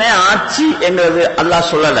வெறுமனே ஆட்சி என்கிறது அல்லாஹ்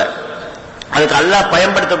சொல்லல. அதுக்கு அல்லாஹ்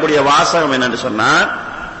பயன்படுத்தக்கூடிய வாசகம் என்னன்னு சொன்னா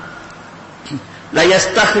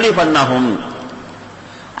லயஸ்தக்லிஃபன்னஹும்,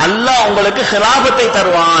 அல்லாஹ் உங்களுக்கு ஹிலாபத்தை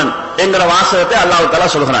தருவான் என்கிற வாசகத்தை அல்லாஹ் தஆலா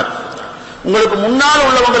சொல்கிறார். உங்களுக்கு முன்னால்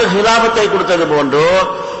உள்ளவங்களுக்கு ஹிலாபத்தை கொடுத்தது போன்று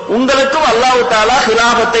உங்களுக்கும் அல்லாஹ் தஆலா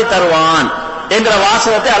ஹிலாபத்தை தருவான் என்கிற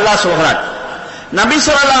வாசகத்தை அல்லாஹ் சொல்கிறார். நபி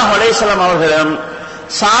ஸல்லல்லாஹு அலைஹி வஸல்லம் அவர்களும்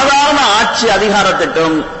சாதாரண ஆட்சி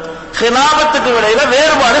அதிகாரத்துக்கும் ஹிலாபத்துக்கு இடையில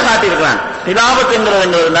வேறுபாடு காட்டியிருக்கிறாங்க. ஹிலாபத்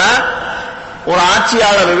என்கிறதுனா ஒரு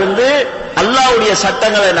ஆட்சியாளர் இருந்து அல்லாஹ்வுடைய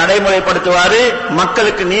சட்டங்களை நடைமுறைப்படுத்துவாரு,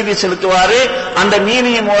 மக்களுக்கு நீதி செலுத்துவாரு, அந்த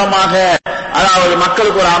நீதியின் மூலமாக அதாவது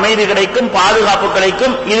மக்களுக்கு ஒரு அமைதி கிடைக்கும், பாதுகாப்பு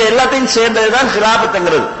கிடைக்கும். இது எல்லாத்தையும் சேர்ந்ததுதான்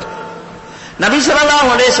ஹிலாபத்துங்கிறது. நபி ஸல்லல்லாஹு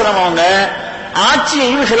அலைஹி வஸல்லம் அவங்க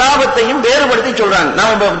ஆட்சியையும் ஹிலாபத்தையும் வேறுபடுத்தி சொல்றாங்க.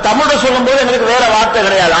 நம்ம தமிழ்ல சொல்லும் போது எங்களுக்கு வேற வார்த்தை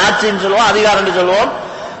கிடையாது, ஆட்சின்னு சொல்லுவோம், அதிகாரம் சொல்லுவோம்,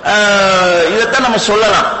 இதைத்தான் நம்ம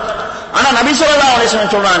சொல்லலாம். ஆனா நபி ஸல்லல்லாஹு அலைஹி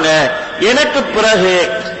வஸல்லம் சொல்றாங்க, எனக்கு பிறகு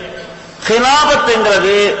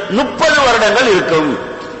ஹிலாபத்துங்கிறது 30 வருடங்கள் இருக்கும்.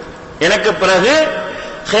 எனக்கு பிறகு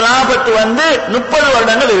ஹிலாபத்து 30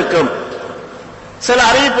 வருடங்கள் இருக்கும். சில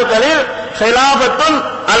அறிவிப்புகளில் ஹிலாபத்துன்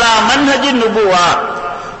அலா மன்ஹஜின் நுபுவா,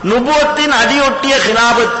 நுபுவத்தின் அடியொட்டிய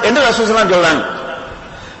ஹிலாபத் என்று ரசூல் ஸல்லல்லாஹு அலைஹி வஸல்லம் சொல்றாங்க.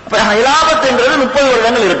 அப்ப ஹிலாபத் என்கிறது 30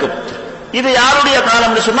 வருடங்கள் இருக்கும். இது யாருடைய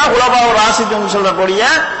காலம் சொன்னா குலபாவுர் ராஷிதுன்னு சொல்லக்கூடிய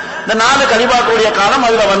இந்த 4 கலிபாக்களுடைய காலம்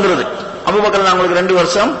அதுல வந்துருது. அபூபக்கர் அவங்களுக்கு 2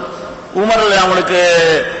 வருஷம், உமர் அவங்களுக்கு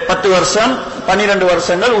 10 வருஷம், 12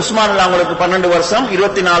 வருஷங்கள், உஸ்மான் அவங்களுக்கு 12 வருஷம்,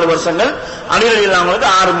 24 வருஷங்கள், அலி அவங்களுக்கு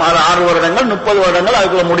 6 வருடங்கள், 30 வருடங்கள்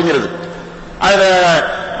அதுக்குள்ள முடிஞ்சிருது. அதுல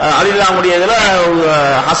அலி அவங்களுடைய இதுல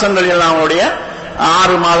ஹசன் அலி அவங்களுடைய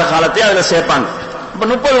 6 மாத காலத்தை அதுல சேர்ப்பாங்க. இப்ப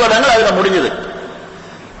 30 வருடங்கள் அதுல முடிஞ்சது.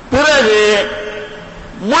 பிறகு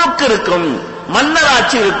முழுக்க இருக்கும், மன்னர்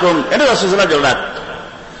ஆட்சி இருக்கும் என்று ரசூலுல்லாஹ் சொல்றார்.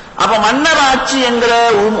 அப்ப மன்னர் ஆட்சி என்கிற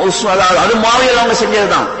அது முஆவியா அவங்க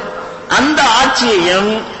செஞ்சதுதான். அந்த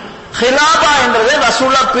ஆட்சியையும் ஹிலாபா என்றதை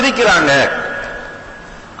ரசூலுல்லாஹ் பிரிக்கிறாங்க.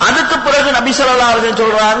 அதுக்கு பிறகு நபி ஸல்லல்லாஹு அலைஹி வஸல்லம்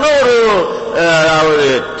சொல்றாங்க ஒரு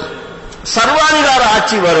சர்வாதிகார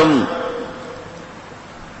ஆட்சி வரும்.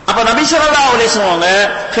 அப்ப நபி ஸல்லல்லாஹு அலைஹி வஸல்லம்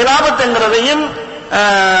ஹிலாபத் என்கிறதையும்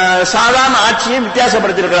சாதாரண ஆட்சியை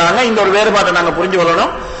வித்தியாசப்படுத்தி இருக்கிறாங்க. இந்த ஒரு வேறுபாட்டை நாங்க புரிஞ்சு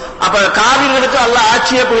கொள்ளணும். அப்ப காவிர்களுக்கு அல்லாஹ்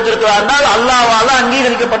ஆட்சியை கொடுத்திருக்கிறார்கள், அல்லாஹ்வால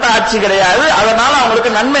அங்கீகரிக்கப்பட்ட ஆட்சி கிடையாது, அதனால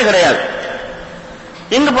அவங்களுக்கு நன்மை கிடையாது.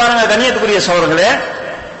 இங்கு பாருங்க கண்ணியத்துக்குரிய சகோதரர்களே,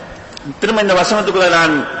 திரும்ப இந்த வசனத்துக்குள்ள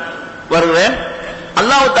நான் வருவேன்.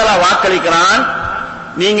 அல்லாஹ் தஆலா வாக்களிக்கிறான்,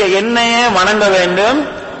 நீங்க என்னையே வணங்க வேண்டும்,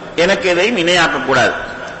 எனக்கு எதையும் இணையாக்க கூடாது.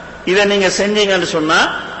 இதை நீங்க செஞ்சீங்கன்னு சொன்னா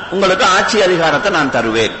உங்களுக்கு ஆட்சி அதிகாரத்தை நான்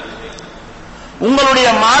தருவேன். உங்களுடைய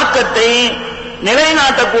மார்க்கத்தை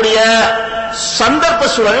நிலைநாட்டக்கூடிய சந்தர்ப்ப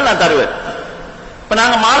சூழலை நான் தருவேன். இப்ப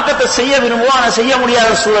நாங்க மார்க்கத்தை செய்ய விரும்புவோம், ஆனா செய்ய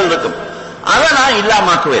முடியாத சூழல் இருக்கும், அதை நான்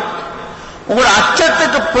இல்லாமாக்குவேன். உங்களுடைய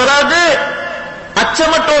அச்சத்துக்கு பிறகு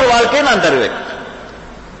அச்சமற்ற ஒரு வாழ்க்கையை நான் தருவேன்.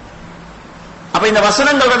 அப்ப இந்த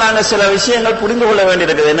வசனங்கள நாங்க சில விஷயங்கள் புரிந்து கொள்ள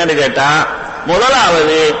வேண்டியிருக்குது. என்னன்னு கேட்டா,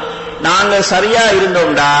 முதலாவது நாங்க சரியா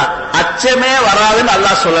இருந்தோம்டா அச்சமே வராதுன்னு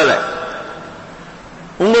அல்லாஹ் சொல்லல.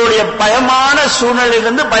 உங்களுடைய பயமான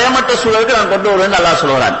சூழ்நிலையிலிருந்து பயமற்ற சூழலுக்கு நான் கொண்டு வருவேன் அல்லாஹ்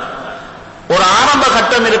சொல்றான். ஒரு ஆரம்ப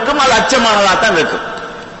கட்டம் இருக்கும், அது அச்சமானதா தான் இருக்கும்.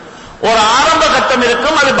 ஒரு ஆரம்ப கட்டம்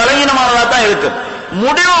இருக்கும், அது பலவீனமானதா தான் இருக்கும்.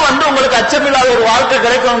 முடிவு உங்களுக்கு அச்சமில்லாத ஒரு வாழ்க்கை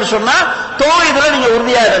கிடைக்கும்னு சொன்னா தௌஹீதுல நீங்க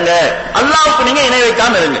உறுதியா இருங்க, அல்லாஹ்வுக்கு நீங்க இணை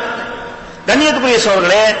வைக்காம இருங்க. கண்ணியத்துக்குரிய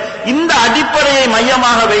சகோதரர்களே, இந்த அடிப்படையை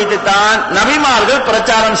மையமாக வைத்துத்தான் நபிமார்கள்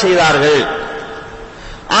பிரச்சாரம் செய்தார்கள்.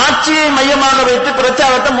 ஆட்சியை மையமாக வைத்து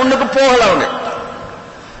பிரச்சாரத்தை முன்னுக்கு போகல. அவங்க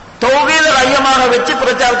தௌஹீதை மையமாக வச்சு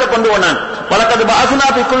பிரச்சாரத்தை கொண்டு வந்தாங்க. வலக்கத் பஅஸ்னா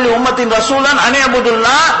ஃபீ குல்லி உம்மத்தின் ரசூலன் அன்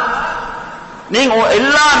இஅ்புதுல்லாஹ், நீங்க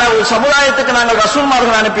எல்லா சமுதாயத்துக்கு நாங்கள்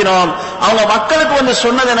ரசூல்மார்கள் அனுப்பினோம். அவங்க மக்களுக்கு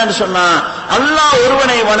சொன்னது என்னன்னு சொன்னா, அல்லாஹ்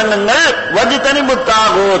ஒருவனை வணங்குங்கள், வஜ்தனிபு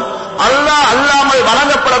தாகூத், அல்லாஹ் அல்லாமல்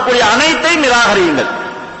வணங்கப்படக்கூடிய அனைத்தை நிராகரியுங்கள்.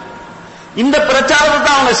 இந்த பிரச்சாரத்தை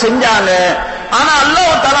தான் அவங்க செஞ்சாங்க. ஆனா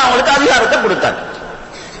அல்லாஹ் தஆலா அவங்களுக்கு அதிகாரத்தை கொடுத்தாங்க.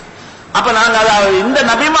 அப்ப நாங்க அதாவது இந்த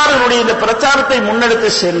நபிமார்களுடைய இந்த பிரச்சாரத்தை முன்னெடுத்து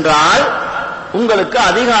சென்றால் உங்களுக்கு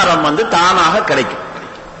அதிகாரம் தானாக கிடைக்கும்.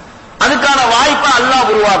 அதுக்கான வாய்ப்பை அல்லாஹ்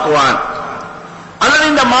உருவாக்குவான். அல்லது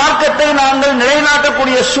இந்த மார்க்கத்தை நாங்கள்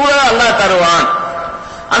நிலைநாட்டக்கூடிய சூழலை அல்லாஹ் தருவான்.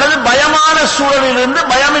 அல்லது பயமான சூழலிலிருந்து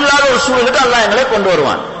பயமில்லாத ஒரு சூழலுக்கு அல்லாஹ் எங்களை கொண்டு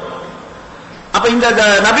வருவான். அப்ப இந்த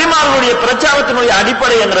நபிமார்களுடைய பிரச்சாரத்தினுடைய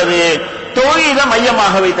அடிப்படை என்கிறது தௌஹீதை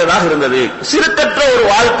மையமாக வைத்ததாக இருந்தது. சிறுக்கற்ற ஒரு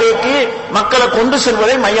வாழ்க்கைக்கு மக்களை கொண்டு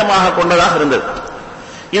செல்வதை மையமாக கொண்டதாக இருந்தது.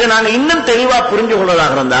 இதை நாங்க இன்னும் தெளிவா புரிஞ்சு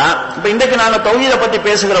கொள்வதாக இருந்தா, இப்ப இன்றைக்கு நாங்க தௌஹீதை பத்தி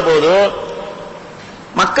பேசுகிற போது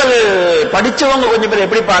மக்கள் படிச்சவங்க கொஞ்சம் பேர்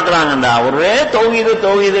எப்படி பார்க்கறாங்கடா, ஒரே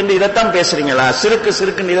தௌஹீது இதைத்தான் பேசுறீங்களா,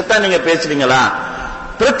 சிறுக்குன்னு இதைத்தான் நீங்க பேசுறீங்களா,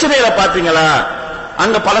 பிரச்சனைகளை பாத்தீங்களா,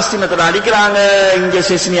 அங்க பலஸ்தீனத்துல அடிக்கிறாங்க, இங்க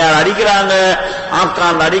செஸ்னியார் அடிக்கிறாங்க,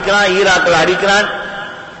 ஆப்கான்ல அடிக்கிறான், ஈராக்ல அடிக்கிறான்.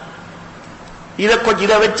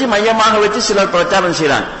 இதை வச்சு மையமாக வச்சு சிலர் பிரச்சாரம்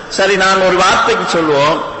செய்யறாங்க. சரி, நான் ஒரு வார்த்தைக்கு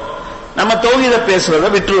சொல்லுவோம், நம்ம தௌஹீதை பேசுறத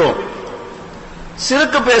விட்டுருவோம்,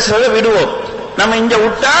 சிறுக்கு பேசுறத விடுவோம். நம்ம இங்க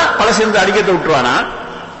விட்டா பலஸ்தீனத்தை அடிக்கிறத விட்டுருவானா,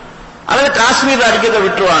 அல்லது காஷ்மீர் அடிக்கிறத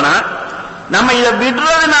விட்டுருவானா? நம்ம இதை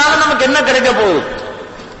விடுறதுனால நமக்கு என்ன கிடைக்க போகுது?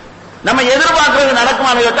 நம்ம எதிர்பார்க்கறது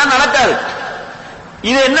நடக்குமான்னு கேட்டா நடக்காது.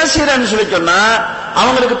 இது என்ன செய்யறன்னு சொல்லி சொன்னா,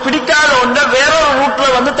 அவங்களுக்கு பிடிக்காத ஒன்றை வேறொரு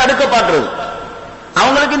ரூட்ல தடுக்க பாக்குறது.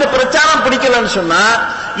 அவங்களுக்கு இந்த பிரச்சாரம் பிடிக்கலன்னு சொன்னா,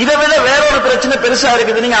 இதை விட வேறொரு பிரச்சனை பெருசா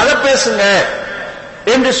இருக்குது, நீங்க அதை பேசுங்க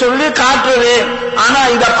என்று சொல்லி காட்டுறது. ஆனா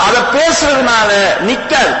அதை பேசுறதுனால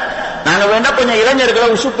நிக்காது. நாங்க வேண்டா கொஞ்சம் இளைஞர்களை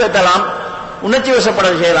உசுப்பேத்தலாம், உணர்ச்சி வசப்பட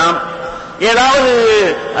செய்யலாம், ஏதாவது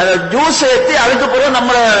ஜூஸ் ஏற்றி அதுக்கு பிறகு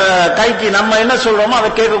நம்ம கைக்கு நம்ம என்ன சொல்றோமோ அதை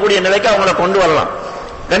கேட்கக்கூடிய நிலைக்கு அவங்களை கொண்டு வரலாம்.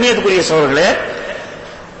 கண்ணியத்துக்குரிய சகோதரர்களே,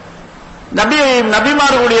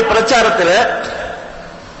 நபிமார்களுடைய பிரச்சாரத்தில்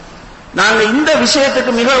நாங்க இந்த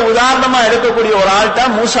விஷயத்துக்கு மிக உதாரணமா எடுக்கக்கூடிய ஒரு ஆள்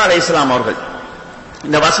தான் மூசா அலைஹிஸ்ஸலாம் அவர்கள்.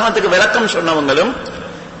 இந்த வசனத்துக்கு விளக்கம் சொன்னவங்களும்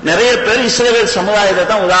நிறைய பேர் இஸ்ரவேல் சமுதாயத்தை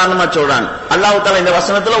தான் உதாரணமா சொல்றாங்க. அல்லாஹ் தஆலா இந்த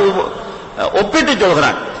வசனத்துல ஒப்பிட்டு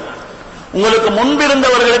சொல்கிறான். உங்களுக்கு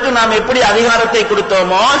முன்பிருந்தவர்களுக்கு நாம் எப்படி அதிகாரத்தை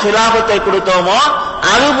கொடுத்தோமோ, ஹிலாபத்தை கொடுத்தோமோ,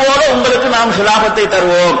 அதுபோல உங்களுக்கு நாம் ஹிலாபத்தை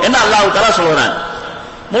தருவோம் என்று அல்லாஹ் தஆலா சொல்கிறான்.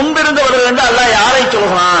 முன்பிருந்தவர்கள் என்று அல்லாஹ் யாரை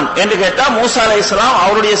சொல்கிறான் என்று கேட்டா, மூசா அலைஹிஸ்ஸலாம்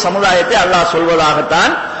அவருடைய சமுதாயத்தை அல்லாஹ்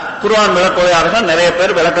சொல்வதாகத்தான் குர்ஆன் விளக்கோயாளர்கள் நிறைய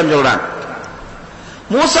பேர் விளக்கம் சொல்றாங்க.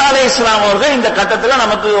 மூசா அலைஹிஸ்ஸலாம் அவர்கள் இந்த கட்டத்தில்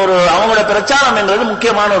நமக்கு அவங்களோட பிரச்சாரம் என்றது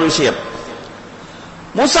முக்கியமான ஒரு விஷயம்.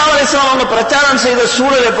 மூசா அலைஹிஸ்ஸலாம் அவங்க பிரச்சாரம் செய்த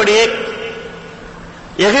சூழல் எப்படி?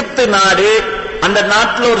 எகிப்து நாடு, அந்த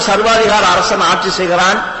நாட்டில் ஒரு சர்வாதிகார அரசன் ஆட்சி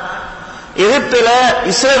செய்கிறான். எகிப்துல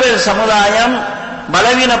இஸ்ரவேல் சமுதாயம்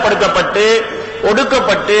பலவீனப்படுத்தப்பட்டு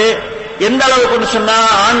ஒடுக்கப்பட்டு, எந்த அளவுக்கு சொன்னா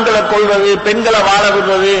ஆண்களை கொள்வது, பெண்களை வாழ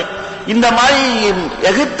விடுவது, இந்த மாதிரி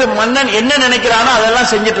எகிப்து மன்னன் என்ன நினைக்கிறானோ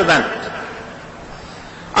அதெல்லாம் செஞ்சிட்டு இருந்தாங்க.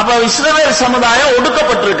 அப்ப இஸ்ரவேல் சமுதாயம்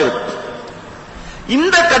ஒடுக்கப்பட்டிருக்கு.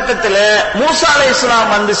 இந்த கட்டத்தில் மூசா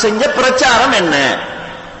அலைஹிஸ்ஸலாம் செஞ்ச பிரச்சாரம் என்ன?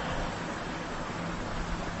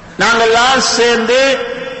 நாங்கெல்லாம் சேர்ந்து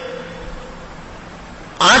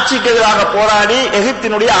ஆட்சிக்கு எதிராக போராடி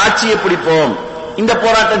எகிப்தினுடைய ஆட்சியை பிடிப்போம், இந்த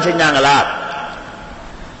போராட்டம் செஞ்சாங்களா?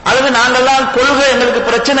 அல்லது நாங்கெல்லாம் கொள்கை எங்களுக்கு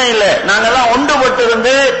பிரச்சனை இல்லை, நாங்கெல்லாம் ஒன்றுபட்டு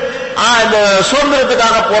இருந்து இந்த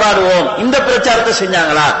சுதந்திரத்துக்காக போராடுவோம், இந்த பிரச்சாரத்தை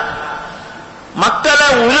செஞ்சாங்களா? மக்களை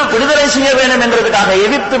விடுதலை செய்ய வேண்டும் என்றதுக்காக,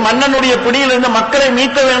 எகிப்து மன்னனுடைய பிடியிலிருந்து மக்களை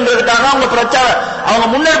மீட்க வேண்டும்ன்றதுக்காக அவங்க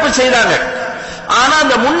முன்னெடுப்பு செய்தாங்க. ஆனா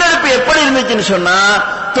அந்த முன்னெடுப்பு எப்படி இருந்துச்சுன்னு சொன்னா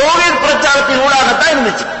தௌஹீத் பிரச்சாரத்தின் ஊடாகத்தான்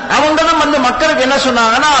இருந்துச்சு. அவங்களும் வந்து மக்களுக்கு என்ன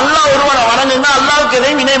சொன்னாங்கன்னா, அல்லாஹ் ஒருவனை வணங்குங்க, அல்லாஹ்வுக்கு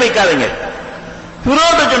எதையும் இணை வைக்காதீங்க.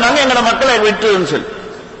 பிறோட்ட சொன்னாங்க எங்களை மக்களை விட்டுன்னு சொல்லி.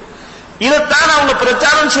 இதைத்தான் அவங்க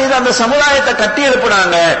பிரச்சாரம் செய்து அந்த சமுதாயத்தை கட்டி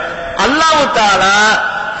எழுப்பினாங்க. அல்லாஹ் தஆலா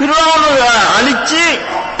ஃபிரௌனை அழிச்சு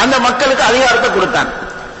அந்த மக்களுக்கு அதிகாரத்தை கொடுத்தான்.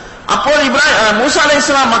 அப்போது மூசா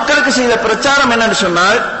அலைஹிஸ்ஸலாம் மக்களுக்கு செய்த பிரச்சாரம் என்னன்னு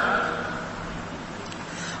சொன்னால்,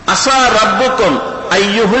 அஸா ரப்புக்கும்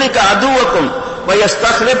அய்யுஹ்லிக அதுவக்கும்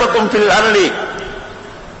வயஸ்தக்லிபக்கும் ஃபில் அர்லி,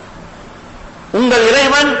 உங்கள்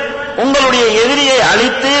இறைவன் உங்களுடைய எதிரியை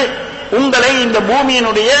அழித்து உங்களை இந்த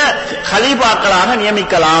பூமியினுடைய கலீஃபாக்களாக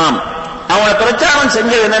நியமிக்கலாம். அவங்கள பிரச்சாரம்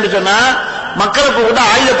செஞ்சது என்னன்னு சொன்னா, மக்களுக்கு கூட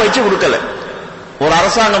ஆயுத பயிற்சி கொடுக்கல. ஒரு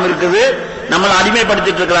அரசாங்கம் இருக்குது, நம்மளை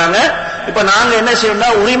அடிமைப்படுத்திட்டு இருக்கிறாங்க. இப்ப நாங்க என்ன செய்யணும்னா,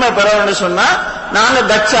 உரிமை பெறணும்னு சொன்னா நாங்க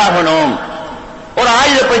கட்சி ஆகணும், ஒரு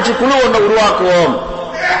ஆயுத பயிற்சி குழு ஒன்றை உருவாக்குவோம்.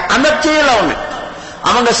 அந்த செயல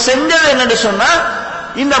அவங்க செஞ்சது என்னன்னு சொன்னா,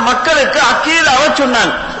 இந்த மக்களுக்கு அக்கீதாவை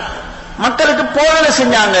சொன்னாங்க, மக்களுக்கு போதனை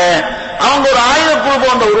செஞ்சாங்க. அவங்க ஒரு ஆயுத குழு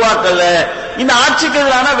ஒன்றை உருவாக்கல, இந்த ஆட்சிக்கு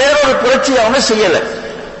எதிரான வேறொரு புரட்சி அவங்க செய்யல.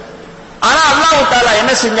 ஆனா அல்லாஹ் தஆலா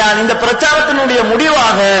என்ன செஞ்சான், இந்த பிரச்சாரத்தினுடைய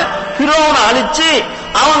முடிவாக ஃபிரௌனை அழிச்சு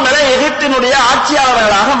அவங்களை எகிப்தினுடைய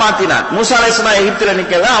ஆட்சியாளர்களாக மாற்றினான். மூசா அலைஹிஸ்ஸலாம் எகிப்தில்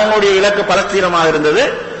நிக்கல, அவங்களுடைய இலக்கு பலஸ்தீனமாக இருந்தது.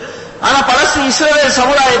 ஆனா இஸ்ரவேல்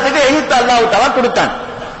சமுதாயத்துக்கு எகிப்து அல்லாஹ் தஆலா கொடுத்தான்.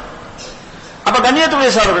 அப்ப கண்ணியத்துடைய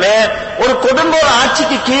சகோதரர்களே, ஒரு கொடுங்கோல்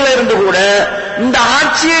ஆட்சிக்கு கீழே இருந்து கூட இந்த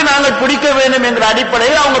ஆட்சியை நாங்கள் பிடிக்க வேண்டும் என்ற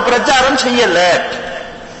அடிப்படையில் அவங்க பிரச்சாரம் செய்யல,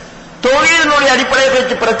 தௌஹீதினுடைய அடிப்படையை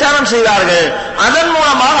வச்சு பிரச்சாரம் செய்தார்கள். அதன்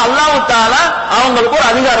மூலமாக அல்லாஹ் தஆலா அவங்களுக்கு ஒரு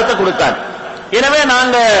அதிகாரத்தை கொடுத்தார். எனவே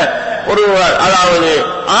நாங்க அதாவது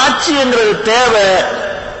ஆட்சி என்கிறது தேவை,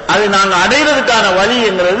 அது நாங்க அடைவதற்கான வழி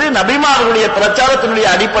என்கிறது நபிமார்களுடைய பிரச்சாரத்தினுடைய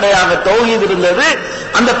அடிப்படையாக தௌஹீத் இருந்தது.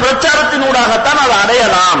 அந்த பிரச்சாரத்தினூடாகத்தான் அதை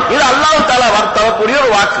அடையலாம். இது அல்லாஹ் தஆலா தரக்கூடிய ஒரு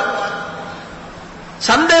வாக்கு.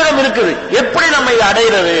 சந்தேகம் இருக்குது, எப்படி நம்ம இதை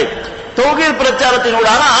அடைகிறது? தௌஹீத்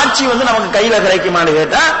பிரச்சாரத்தினூடாக ஆட்சி நமக்கு கையில கிடைக்குமான்னு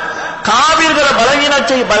கேட்டா, காபீர்களை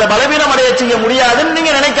பலவீனம் அடைய செய்ய முடியாதுன்னு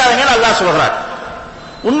நீங்க நினைக்காதீங்கன்னு அல்லாஹ் சொல்றார்.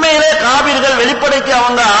 உண்மையிலே காபீர்கள் வெளிப்படைக்கு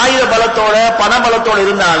அவங்க ஆயுத பலத்தோட பண பலத்தோட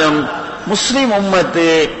இருந்தாலும் முஸ்லிம் உம்மத்து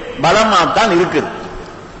பலமாத்தான் இருக்குது.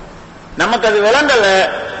 நமக்கு அது விளங்கல,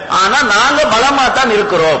 ஆனா நாங்க பலமாத்தான்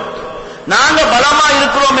இருக்கிறோம். நாங்க பலமா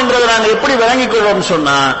இருக்கிறோம் என்றதை நாங்க எப்படி விளங்கிக் கொள்வோம்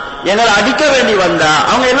சொன்னா, எங்களை அடிக்க வேண்டி வந்தா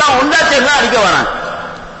அவங்க எல்லாம் ஒன்றாச்சேன்னா அடிக்க வராங்க.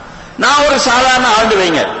 நான் ஒரு சாதாரண ஆண்டு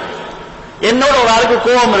வைங்க, என்னோட ஒரு ஆளுக்கு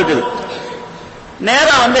கோபம் இருக்குது,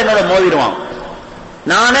 நேரா என்னோட மோதிடுவான்.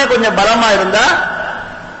 நானே கொஞ்சம் பலமா இருந்தா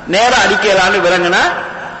நேரா அடிக்கலான்னு விளங்கினா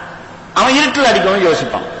அவன் இருட்டில் அடிக்கணும்னு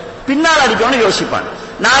யோசிப்பான், பின்னால் அடிக்கணும்னு யோசிப்பான்,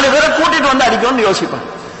 4 பேரை கூட்டிட்டு வந்து அடிக்கணும்னு யோசிப்பான்.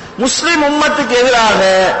 முஸ்லிம் உம்மத்துக்கு எதிராக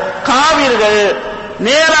காவிர்கள்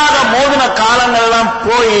நேராக மோதின காலங்கள் எல்லாம்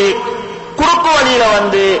போய் குறுக்கு வழியில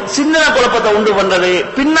சிந்தன குழப்பத்தை உண்டு பண்றது,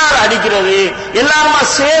 பின்னால் அடிக்கிறது, எல்லாருமா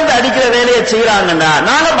சேர்ந்து அடிக்கிற வேலையை செய்யறாங்கன்னா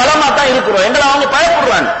நாங்க பலமா தான் இருக்கிறோம், எங்களை அவங்க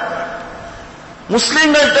பயப்படுறாங்க.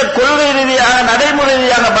 முஸ்லிம்கள்ட்ட கொள்கை ரீதியாக நடைமுறை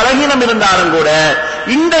ரீதியாக பலகீனம் இருந்தாலும் கூட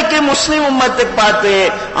இன்றைக்கு முஸ்லிம் உம்மத்தை பார்த்து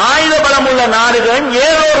ஆயுத பலம் உள்ள நாடுகளும்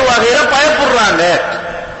ஏதோ ஒரு வகையில பயப்படுறாங்க.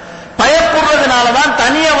 பயப்படுறதுனாலதான்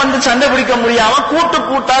தனியா சண்டை பிடிக்க முடியாம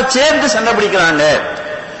கூட்டா சேர்ந்து சண்டை பிடிக்கிறாங்க.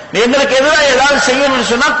 எங்களுக்கு எதிராக ஏதாவது செய்யணும்னு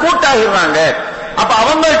சொன்னா கூட்டாகிறாங்க. அப்ப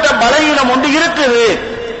அவங்கள்ட்ட பலகீனம் ஒன்று இருக்குது,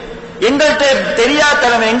 எங்கள்கிட்ட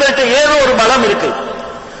தெரியாதனம், எங்கள்கிட்ட ஏதோ ஒரு பலம் இருக்கு.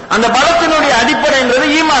 அந்த பலத்தினுடைய அடிப்படைங்கிறது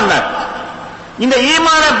ஈமான் தான். இந்த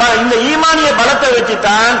ஈமானிய பலத்தை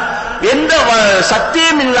வச்சுதான் எந்த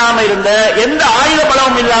சக்தியும் இல்லாம இருந்த, எந்த ஆயுத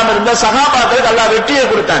பலமும் இல்லாம இருந்த சகாபாக்களுக்கு அல்லாஹ் வெற்றியை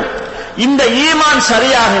கொடுத்தான். இந்த ஈமான்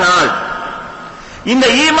சரியாகினால், இந்த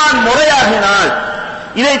ஈமான் முறையாகினால்,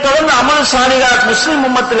 இதை தொடர்ந்து அமல் சாலிஹாத் முஸ்லிம்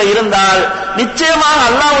உம்மத்தில் இருந்தால் நிச்சயமாக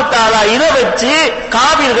அல்லாஹ் தஆலா இதை வச்சு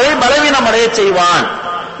காபிர்களை பலவீனம் அடைய செய்வான்.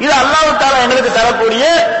 இது அல்லாஹ் தஆலா எங்களுக்கு தரக்கூடிய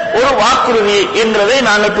ஒரு வாக்குறுதி என்பதை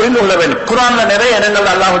நாங்கள் புரிந்து கொள்ள வேண்டும். குர்ஆன்ல நிறைய இடங்கள்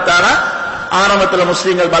அல்லாஹ் தஆலா ஆரம்பத்தில்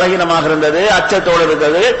முஸ்லிம்கள் பலகீனமாக இருந்தது, அச்சத்தோடு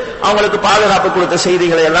இருந்தது, அவங்களுக்கு பாதுகாப்பு கொடுத்த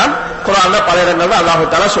செய்திகளை எல்லாம் குர்ஆன்ல பல இடங்கள் அல்லாஹ்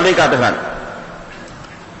தஆலா சொல்லி காட்டுகிறான்.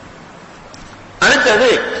 அடுத்தது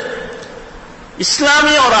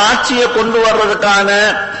இஸ்லாமிய ஒரு ஆட்சியை கொண்டு வர்றதுக்கான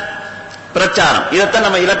பிரச்சாரம். இதைத்தான்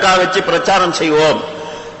நம்ம இலக்கா வச்சு பிரச்சாரம் செய்வோம்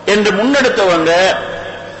என்று முன்னெடுத்தவங்க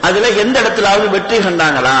அதுல எந்த இடத்திலாவது வெற்றி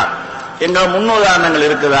கண்டாங்களா, எங்க முன்னுதாரணங்கள்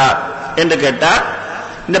இருக்குதா என்று கேட்டா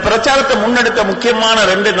இந்த பிரச்சாரத்தை முன்னெடுத்த முக்கியமான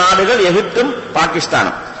 2 நாடுகள் எகிப்தும்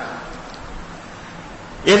பாகிஸ்தானும்.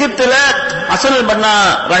 எகிப்துல ஹசன் அல் பன்னா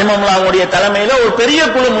ரஹிமஹுல்லாஹுடைய தலைமையில ஒரு பெரிய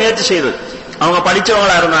குழு முயற்சி செய்தது. அவங்க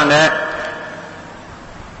படிச்சவங்களா இருந்தாங்க,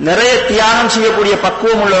 நிறைய தியாகம் செய்யக்கூடிய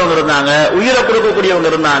பக்குவம் உள்ளவங்க இருந்தாங்க, உயிரை கொடுக்கக்கூடியவங்க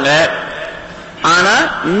இருந்தாங்க. ஆனா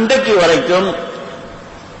இன்றைக்கு வரைக்கும்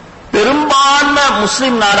பெரும்பான்மை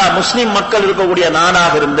முஸ்லிம் நாடா, முஸ்லிம் மக்கள் இருக்கக்கூடிய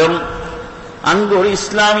நாடாக இருந்தும் அங்கு ஒரு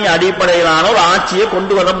இஸ்லாமிய அடிப்படையிலான ஒரு ஆட்சியை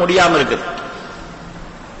கொண்டு வர முடியாம இருக்குது.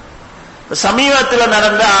 சமீபத்தில்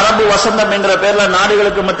நடந்த அரபு வசந்தம் என்ற பெயர்ல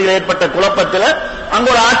நாடுகளுக்கு மத்தியில் ஏற்பட்ட குழப்பத்தில்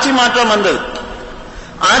அங்கு ஒரு ஆட்சி மாற்றம் வந்தது.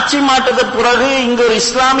 ஆட்சி மாற்றத்துக்கு பிறகு இங்கு ஒரு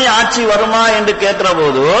இஸ்லாமிய ஆட்சி வருமா என்று கேட்கிற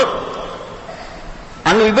போது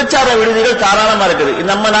அங்கு விபச்சார விடுதிகள் தாராளமா இருக்குது.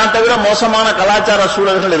 நம்ம நாட்டை விட மோசமான கலாச்சார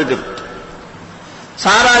சூழல்கள் இருக்குது,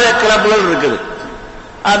 சாராய கிளப்புகள் இருக்குது,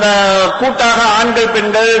 அந்த கூட்டாக ஆண்கள்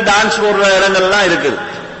பெண்கள் டான்ஸ் போடுற இடங்கள்லாம் இருக்குது.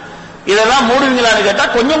 இதெல்லாம் மூடுவீங்களான்னு கேட்டா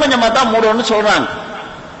கொஞ்சம் கொஞ்சமா தான் மூடுன்னு சொல்றாங்க.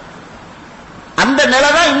 அந்த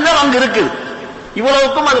நிலைதான் இன்னும் அங்கு இருக்குது.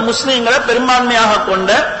 இவ்வளவுக்கும் அது முஸ்லீம்களை பெரும்பான்மையாக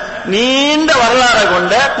கொண்ட நீண்ட வரலாறை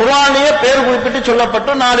கொண்ட குர்ஆனிலேயே பேர் குறிப்பிட்டு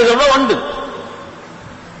சொல்லப்பட்ட நாடுகள் உண்டு.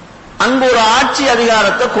 அங்கு ஒரு ஆட்சி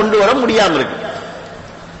அதிகாரத்தை கொண்டு வர முடியாம இருக்கு.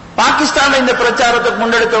 பாகிஸ்தான்ல இந்த பிரச்சாரத்தை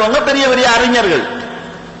முன்னெடுத்தவங்க பெரிய பெரிய அறிஞர்கள்.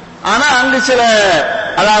 ஆனா அங்கு சில,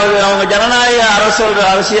 அதாவது அவங்க ஜனநாயக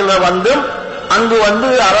அரசியல் வந்தும் அங்கு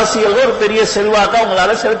அரசியல் ஒரு பெரிய செல்வாக்க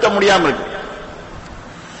அவங்களால செலுத்த முடியாம இருக்கு.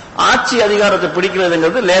 ஆட்சி அதிகாரத்தை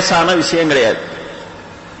பிடிக்கிறதுங்கிறது லேசான விஷயம் கிடையாது.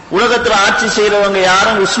 உலகத்தில் ஆட்சி செய்யறவங்க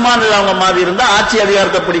யாரும் உஸ்மான் அவங்க மாதிரி இருந்தா ஆட்சி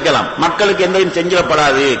அதிகாரத்தை பிடிக்கலாம், மக்களுக்கு எந்தையும்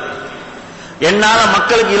செஞ்சிடப்படாது, என்னால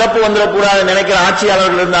மக்களுக்கு இழப்பு வந்துடக்கூடாது நினைக்கிற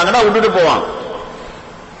ஆட்சியாளர்கள் இருந்தாங்கன்னா விட்டுட்டு போவாங்க.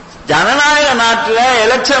 ஜனநாயக நாட்டில்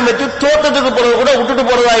எலெக்ஷன் வச்சு தோட்டத்துக்கு போறது கூட விட்டுட்டு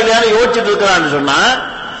போறதா இல்லையான்னு யோசிச்சுட்டு இருக்கிறான்னு சொன்னா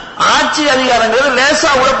ஆட்சி அதிகாரங்கிறது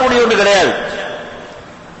லேசா விடக்கூடிய ஒன்று கிடையாது.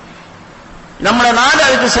 நம்ம நாடு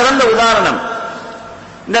அதுக்கு சிறந்த உதாரணம்.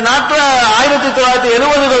 இந்த நாட்டில்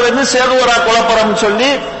 1970 சேகுவரா குழப்பம்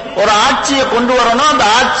சொல்லி ஒரு ஆட்சியை கொண்டு வரணும், அந்த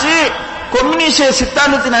ஆட்சி கம்யூனிஸ்ட்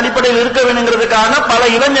சித்தாந்தத்தின் அடிப்படையில் இருக்க வேணுங்கிறதுக்காக பல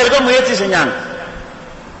இளைஞர்கள் முயற்சி செஞ்சாங்க.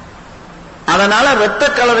 அதனால இரத்த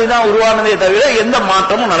கலரி தான் உருவானதே தவிர எந்த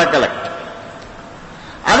மாற்றமும் நடக்கல.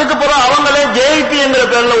 அதுக்கு பிறகு அவங்களே ஜேபி என்கிற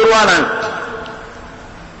பேர்ல உருவானாங்க.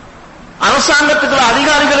 அரசாங்கத்துக்குள்ள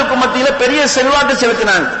அதிகாரிகளுக்கு மத்தியில பெரிய செல்வாக்கு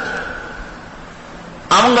செலுத்தினாங்க.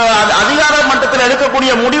 அவங்க அதிகார மட்டத்தில்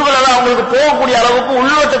எடுக்கக்கூடிய முடிவுகள் எல்லாம் அவங்களுக்கு போகக்கூடிய அளவுக்கு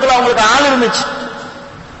உள்வட்டத்தில் அவங்களுக்கு ஆள் இருந்துச்சு.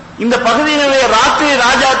 இந்த பகுதியினுடைய ராத்திரி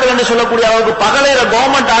ராஜாக்கள் என்று சொல்லக்கூடிய அளவுக்கு பகலையில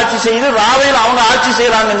கவர்மெண்ட் ஆட்சி செய்து ராவையில் அவங்க ஆட்சி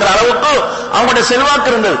செய்யறாங்கிற அளவுக்கு அவங்களுடைய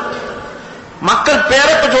செல்வாக்கு இருந்தது. மக்கள்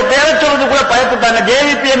பேரை சொல்றது கூட பயப்பட்டாங்க.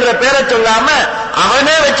 ஜேவிபி என்கிற பேரை சொல்லாம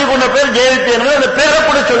அவனே வச்சு கொண்ட பேர் ஜேவிபி என்கிற அந்த பேரை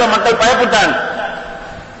கூட சொல்ல மக்கள் பயப்பட்டாங்க.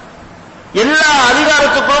 எல்லா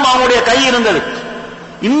அதிகாரத்துக்கும் அவங்களுடைய கை இருந்தது.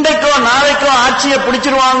 இன்றைக்கோ நாளைக்கோ ஆட்சியை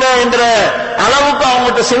பிடிச்சிருவாங்க என்ற அளவுக்கு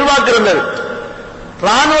அவங்கள்ட்ட செல்வாக்கு இருந்தது.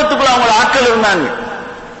 ராணுவத்துக்குள்ள அவங்க ஆட்கள் இருந்தாங்க.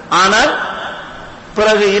 ஆனால்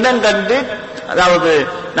பிறகு இனம் கண்டு, அதாவது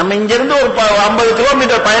நம்ம இங்கிருந்து ஒரு 50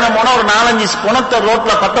 கிலோமீட்டர் பயணம் போனா ஒரு 4-5 குணத்தை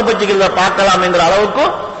ரோட்ல பத்த பச்சிக்கிறத பார்க்கலாம் என்கிற அளவுக்கு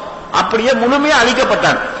அப்படியே முழுமையா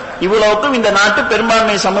அழிக்கப்பட்டாங்க. இவ்வளவுக்கும் இந்த நாட்டு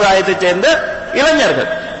பெரும்பான்மை சமுதாயத்தை சேர்ந்த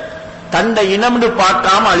இளைஞர்கள் தந்தை இனம்னு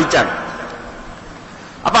பார்க்காம அழிச்சாங்க.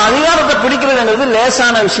 அப்ப அதிகாரத்தை பிடிக்கிறதுங்கிறது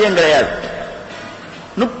லேசான விஷயம் கிடையாது.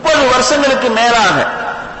 30 வருஷங்களுக்கு மேலாக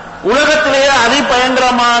உலகத்திலேயே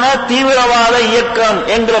அதிபயங்கரமான தீவிரவாத இயக்கம்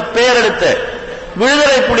என்கிற பெயர் எடுத்த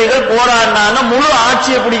விடுதலை புலிகள் போராடினாங்க. முழு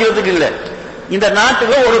ஆட்சியை பிடிக்கிறதுக்கு இல்லை, இந்த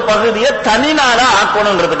நாட்டுல ஒரு பகுதியை தனி நாடா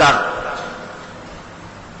ஆக்கணும்ன்றதுக்காக.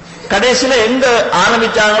 கடைசியில எங்க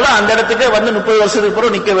ஆரம்பிச்சாங்களோ அந்த இடத்துக்கு 30 வருஷத்துக்கு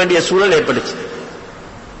பிறகு நிக்க வேண்டிய சூழல் ஏற்பட்டுச்சு.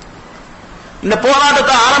 இந்த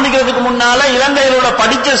போராட்டத்தை ஆரம்பிக்கிறதுக்கு முன்னால இலங்கையில் உள்ள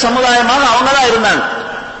படிச்ச சமுதாயமாக அவங்கதான் இருந்தாங்க.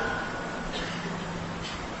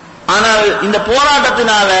 ஆனால் இந்த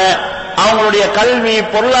போராட்டத்தினால அவங்களுடைய கல்வி,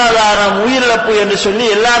 பொருளாதாரம், உயிரிழப்பு என்று சொல்லி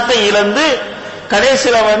எல்லாத்தையும் இழந்து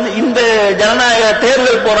கடைசியில இந்த ஜனநாயக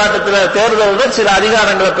தேர்தல் போராட்டத்தில் தேர்தலில் சில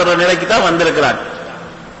அதிகாரங்களை பெற நிலைக்கு தான் வந்திருக்கிறாங்க.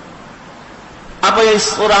 அப்ப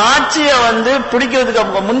ஒரு ஆட்சியை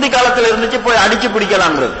பிடிக்கிறதுக்கு முந்தி காலத்தில் இருந்துச்சு போய் அடிச்சு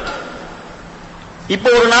பிடிக்கலாம்ன்றது. இப்ப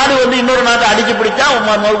ஒரு நாடு இன்னொரு நாட்டை அடிச்சு பிடிச்சா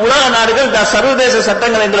உலக நாடுகள் சர்வதேச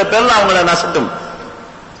சட்டங்கள் என்கிற பேர்ல அவங்கள நசட்டும்.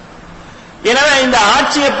 எனவே இந்த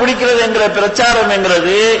ஆட்சியை பிடிக்கிறது என்கிற பிரச்சாரம்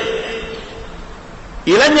என்கிறது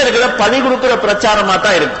இளைஞர்களை பழி கொடுக்கிற பிரச்சாரமா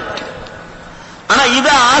தான் இருக்கு. ஆனா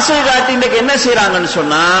இதை ஆசை காட்டி இன்றைக்கு என்ன செய்யறாங்கன்னு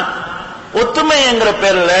சொன்னா, ஒத்துமை என்கிற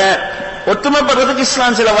பேர்ல ஒத்துமைப்படுறதுக்கு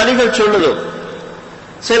இஸ்லாம் சில வழிகள் சொல்லுது,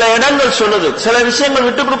 சில இடங்கள் சொல்லுது, சில விஷயங்கள்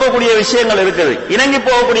விட்டுக் கொடுக்கக்கூடிய விஷயங்கள் இருக்குது, இணங்கி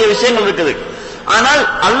போகக்கூடிய விஷயங்கள் இருக்குது. ஆனால்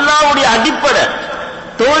அல்லாஹ்வுடைய அடிப்படை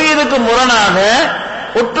தௌஹீதுக்கு முரணாக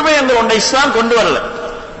ஒற்றுமை என்கிற ஒன்றை இஸ்லாம் கொண்டு வரல.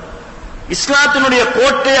 இஸ்லாத்தினுடைய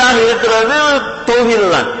கோட்டையாக இருக்கிறது தௌஹீது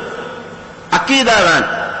தான், அக்கீதா தான்.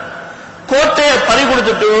 கோட்டையை பறி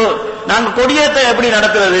கொடுத்துட்டு நாங்க கொடியேற்றம் எப்படி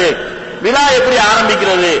நடக்கிறது, விழா எப்படி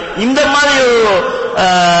ஆரம்பிக்கிறது, இந்த மாதிரி ஒரு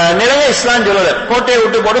நிலையை இஸ்லாம் சொல்லல. கோட்டையை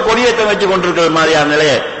விட்டு போட்டு கொடியேற்றம் வச்சு கொண்டிருக்கிறது மாதிரியான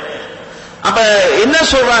நிலையை. அப்ப என்ன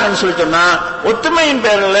சொல்றாங்கன்னு சொல்லி சொன்னா, ஒற்றுமையின்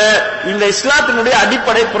பேரில் இந்த இஸ்லாத்தினுடைய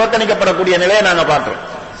அடிப்படை புறக்கணிக்கப்படக்கூடிய நிலையை நாங்க பார்க்கிறோம்.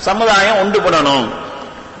 சமுதாயம் ஒன்றுபடணும்.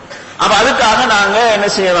 அப்ப அதுக்காக நாங்க என்ன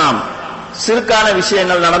செய்யலாம், சிறுக்கான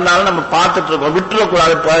விஷயங்கள் நடந்தாலும் நம்ம பார்த்துட்டு இருக்கோம்,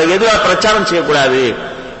 விட்டுறக்கூடாது, எதிராக பிரச்சாரம் செய்யக்கூடாது,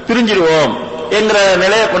 பிரிஞ்சிருவோம் என்கிற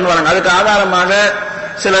நிலையை கொண்டு வராங்க. அதுக்கு ஆதாரமாக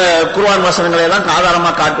சில குர்ஆன் வசனங்களை எல்லாம்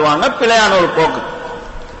ஆதாரமாக காட்டுவாங்க, பிழையான ஒரு போக்கு.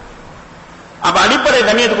 அப்ப அடிப்படை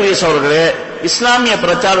கண்ணியத்துக்குரிய சகோதரர்களே, இஸ்லாமிய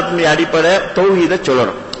பிரச்சாரத்தினுடைய அடிப்படை தௌஹீதை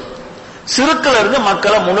சொல்லணும். சிறுக்கில் இருந்து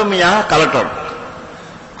மக்களை முழுமையாக கலட்டணும்.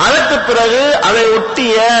 அதற்கு பிறகு அதை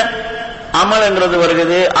ஒட்டிய அமல் என்கிறது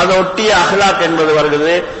வருகிறது, அதை ஒட்டிய அஹ்லாக் என்பது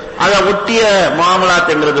வருகிறது, அதை ஒட்டிய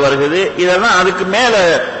முஆமலாத் என்கிறது வருகிறது. இதெல்லாம் அதுக்கு மேல,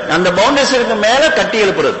 அந்த பவுண்டேஷனுக்கு மேல கட்டி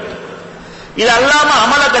எழுப்புறது. இது அல்லாம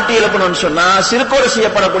அமலை கட்டி எழுப்பணும்னு சொன்னா சிறுக்கோடு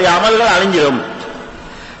செய்யப்படக்கூடிய அமல்கள் அழிஞ்சிடும்.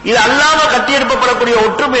 இது அல்லாம கட்டி எழுப்பப்படக்கூடிய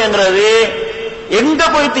ஒற்றுமைங்கிறது எங்க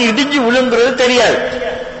போய்த்து இடிஞ்சு விழுங்குறது தெரியாது.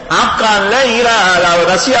 ஆப்கான்ல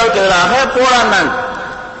ரஷ்யாவுக்கு எதிராக போராடினாங்க.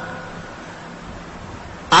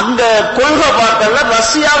 அங்க கொள்கை பார்த்தல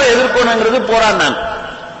ரஷ்யாவை எதிர்க்கணுங்கிறது போராடினாங்க.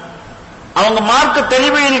 அவங்க மார்க்க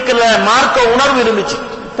தெளிவு இருக்கிற மார்க்க உணர்வு இருந்துச்சு,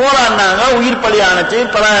 போராடினாங்க, உயிர் பலி ஆனச்சு,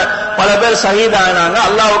 பல பேர் ஷஹீதானாங்க,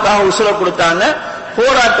 அல்லாஹ்வுக்காக உசுரை கொடுத்தாங்க.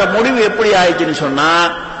 போராட்ட முடிவு எப்படி ஆயிடுச்சுன்னு சொன்னா,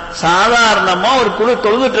 சாதாரணமா ஒரு குழு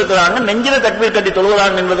தொழுதுட்டு இருக்கிறாங்க, நெஞ்சில தக்பீர் கட்டி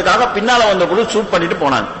தொழுகிறாங்க என்பதற்காக பின்னால வந்த குழு ஷூட் பண்ணிட்டு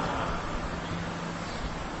போனாங்க.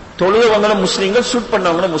 தொழுக வந்தவங்க முஸ்லீம்கள், ஷூட்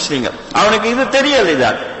பண்ணவங்க முஸ்லீம்கள். அவனுக்கு இது தெரியல.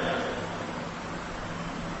 இதா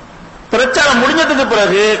பிரச்சாரம் முடிஞ்சதுக்கு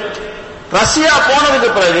பிறகு, ரஷ்யா போனதுக்கு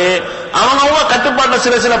பிறகு அவங்க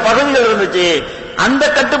கட்டுப்பாட்டுல சில பகுதிகள் இருந்துச்சு. அந்த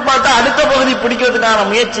கட்டுப்பாட்டை அடுத்த பகுதி பிடிக்கிறதுக்கான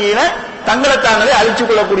முயற்சியில தங்களை தாங்களே அழிச்சுக்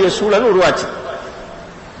கொள்ளக்கூடிய சூழல் உருவாச்சு.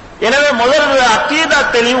 எனவே முதல் அக்கீதா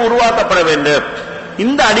தெளிவு உருவாக்கப்பட வேண்டும்.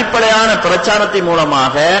 இந்த அடிப்படையான பிரச்சாரத்தின்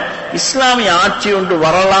மூலமாக இஸ்லாமிய ஆட்சி ஒன்று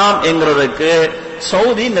வரலாம் என்கிறதுக்கு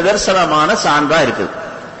சவுதி நிதர்சனமான சான்றா இருக்குது.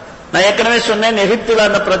 நான் ஏற்கனவே சொன்னேன், எகிப்துல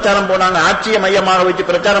அந்த பிரச்சாரம் போனாங்க, ஆட்சியை மையமாக வச்சு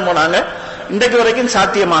பிரச்சாரம் போனாங்க, இன்றைக்கு வரைக்கும்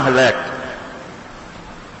சாத்தியமாகல.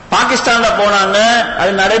 பாகிஸ்தான்ல போனாங்க,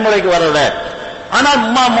 அது நடைமுறைக்கு வரல. ஆனா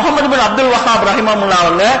முகமது பின் அப்துல் வஹாப் ரஹிமஹுல்லா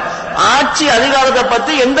அவங்க ஆட்சி அதிகாரத்தை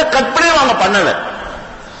பத்தி எந்த கற்பனையும் அவங்க பண்ணல,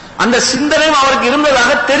 அந்த சிந்தனையும் அவருக்கு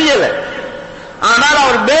இருந்ததாக தெரியல. ஆனால்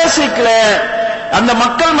அவர் பேசிக்ல அந்த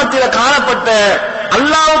மக்கள் மத்தியில காணப்பட்ட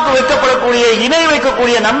அல்லாஹ்வுக்கு வைக்கப்படக்கூடிய இணை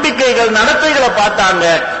வைக்கக்கூடிய நம்பிக்கைகள் நடத்தைகளை பார்த்தாங்க.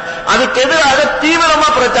 அதுக்கு எதிராக தீவிரமா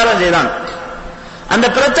பிரச்சாரம் செய்தாங்க. அந்த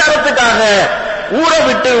பிரச்சாரத்துக்காக ஊரை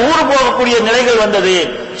விட்டு ஊர் போகக்கூடிய நிலைகள் வந்தது,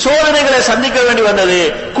 சோதனைகளை சந்திக்க வேண்டி வந்தது,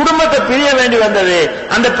 குடும்பத்தை பிரிய வேண்டி வந்தது.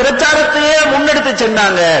 அந்த பிரச்சாரத்தையே முன்னெடுத்து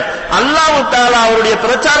சென்றாங்க. அல்லாஹ் தஆலா அவருடைய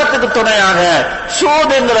பிரச்சாரத்துக்கு துணையாக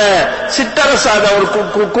சூதுங்கிற சிற்றரசாக ஒரு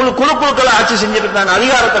குழுக்களை ஆட்சி செஞ்சிருந்தான்,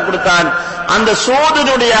 அதிகாரத்தை கொடுத்தான். அந்த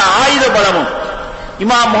சூதினுடைய ஆயுத பலமும்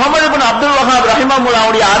இமாம் முகமது பின் அப்துல் வஹாப்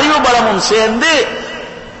ரஹிமஹுல்லாவுடைய அறிவு பலமும் சேர்ந்து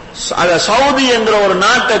சவுதி என்கிற ஒரு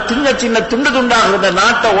நாட்டை சின்ன துண்டு துண்டாக இருந்த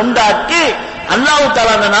நாட்டை உண்டாக்கி அல்லாஹ்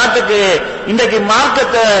தஆலா அந்த நாட்டுக்கு இன்றைக்கு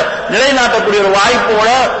மார்க்கத்தை நிலைநாட்டக்கூடிய ஒரு வாய்ப்போட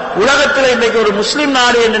உலகத்தில் இன்றைக்கு ஒரு முஸ்லிம்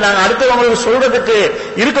நாடு என்று நாங்கள் அடுத்தவங்களுக்கு சொல்றதுக்கு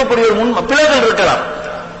இருக்கக்கூடிய ஒரு பிழைகள் இருக்கலாம்.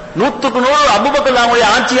 100க்கு 100 அபூபக்கர்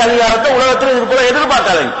ரலியல்லாஹு ஆட்சி அதிகாரத்தை உலகத்தில் இது போல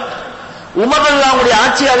எதிர்பார்க்காதீங்க. உமர் ரலியல்லாஹு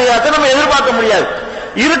ஆட்சி அதிகாரத்தை நம்ம எதிர்பார்க்க முடியாது.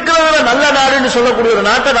 இருக்கிறதுல நல்ல நாடுன்னு சொல்லக்கூடிய ஒரு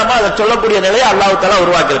நாட்டை நம்ம அதை சொல்லக்கூடிய நிலையை அல்லாஹ் தஆலா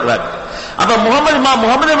உருவாக்கி இருக்கிறார். அப்ப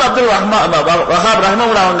முகமது அப்துல் வஹாப்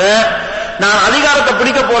ரஹிமஹுல்லாஹ் அவங்க, நான் அதிகாரத்தை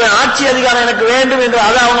பிடிக்க போறேன், ஆட்சி அதிகாரம் எனக்கு வேண்டும் என்று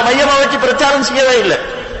அதை அவங்க மையமா வச்சு பிரச்சாரம் செய்யவே இல்லை.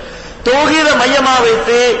 தௌஹீத மையமா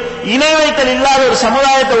வைத்து இணை வைத்தல் இல்லாத ஒரு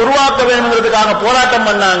சமுதாயத்தை உருவாக்க வேண்டும்ங்கிறதுக்காக போராட்டம்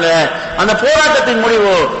பண்ணாங்க. அந்த போராட்டத்தின்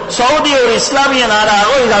முடிவு சவுதி ஒரு இஸ்லாமிய நாடாக,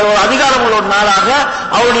 ஒரு அதிகாரம் உள்ள ஒரு நாடாக,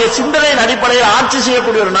 அவருடைய சிந்தனையின் அடிப்படையில் ஆட்சி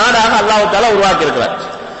செய்யக்கூடிய ஒரு நாடாக அல்லாஹ் தஆலா உருவாக்கி இருக்கிறார்.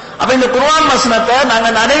 அப்ப இந்த குர்ஆன் வசனத்தை நாங்க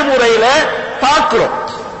நடைமுறையில பார்க்கிறோம்.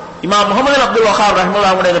 இமாம் முகமது அப்துல் வஹாப்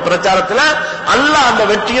ரஹிமஹுல்லாஹுடைய பிரச்சாரத்தில் அல்லாஹ் அந்த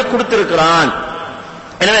வெற்றியை கொடுத்திருக்கிறான்.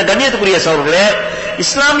 எனவே கண்ணியத்துக்குரிய சகோதரர்களே,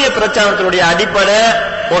 இஸ்லாமிய பிரச்சாரத்தினுடைய அடிப்படை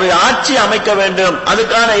ஒரு ஆட்சி அமைக்க வேண்டும்,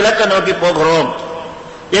 அதுக்கான இலக்கை நோக்கி போகிறோம்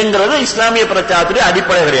என்கிறது இஸ்லாமிய பிரச்சாரத்துடைய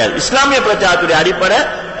அடிப்படை கிடையாது. இஸ்லாமிய பிரச்சாரத்துடைய அடிப்படை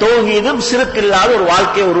தௌஹீதும் சிறுக்கில்லாத ஒரு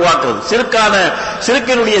வாழ்க்கையை உருவாக்குறது,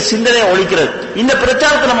 சிறுக்கினுடைய சிந்தனையை ஒழிக்கிறது. இந்த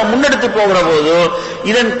பிரச்சாரத்தை நம்ம முன்னெடுத்து போகிற போது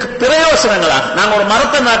இதன் பிரயோசனங்களாக, நாங்க ஒரு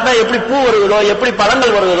மரத்தை நாட்டினா எப்படி பூ வருகிறதோ, எப்படி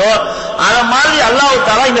பழங்கள் வருகிறதோ, அத மாதிரி அல்லாஹ்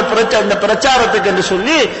தஆலா இந்த பிரச்சாரத்துக்கு என்று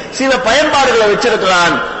சொல்லி சில பயன்பாடுகளை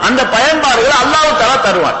வச்சிருக்கிறான். அந்த பயன்பாடுகளை அல்லாஹ் தஆலா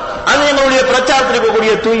தருவான். அது எங்களுடைய பிரச்சாரத்தில்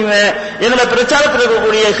இருக்கக்கூடிய தூய்மை, எங்களுடைய பிரச்சாரத்தில்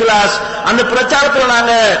இருக்கக்கூடிய இஹ்லாஸ், அந்த பிரச்சாரத்தில்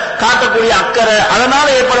நாங்க காட்டக்கூடிய அக்கறை, அதனால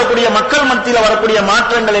ஏற்படக்கூடிய மக்கள் மத்தியில் வரக்கூடிய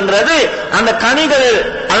மாற்றங்கள் என்கிறது அந்த கனிகள்,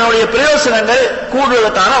 அதனுடைய பிரயோசனங்கள்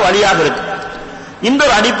கூடுவதற்கான வழியாக இருக்கு. இந்த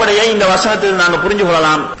ஒரு அடிப்படையை இந்த வசனத்தில் நாங்கள் புரிஞ்சு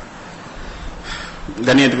கொள்ளலாம்.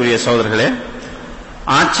 கண்ணியத்துக்குரிய சகோதரர்களே,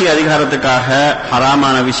 ஆட்சி அதிகாரத்துக்காக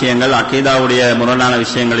ஹராமான விஷயங்கள், அகீதாவுடைய முரணான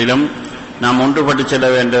விஷயங்களிலும் நாம் ஒன்றுபட்டு செல்ல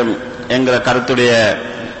வேண்டும் என்கிற கருத்துடைய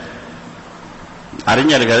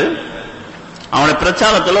அறிஞர்கள் அவனுடைய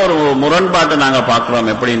பிரச்சாரத்தில் ஒரு முரண்பாட்டை நாங்கள் பார்க்கிறோம்.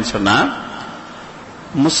 எப்படின்னு சொன்னா,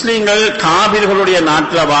 முஸ்லீம்கள் காபிர்களுடைய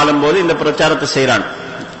நாட்டில் வாழும்போது இந்த பிரச்சாரத்தை செய்யறாங்க.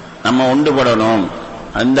 நம்ம ஒன்றுபடணும்,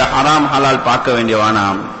 அந்த ஹராம் ஹலால் பார்க்க வேண்டிய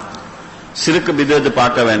வேணாம், சிறுக்கு பிதத்து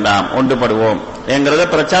பார்க்க வேண்டாம், ஒன்றுபடுவோம் என்கிறத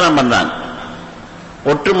பிரச்சாரம் பண்றாங்க.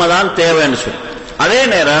 ஒற்றுமைதான் தேவைன்னு சொல்லி. அதே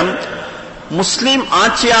நேரம் முஸ்லீம்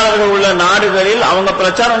ஆட்சியாளர்கள் உள்ள நாடுகளில் அவங்க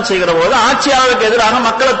பிரச்சாரம் செய்கிற போது ஆட்சியாளருக்கு எதிராக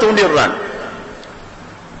மக்களை தூண்டி விடுறாங்க.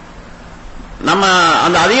 நம்ம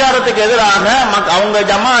அந்த அதிகாரத்துக்கு எதிராக அவங்க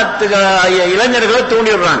ஜமாத்துக்கு இளைஞர்களை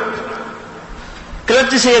தூண்டி விடுறாங்க,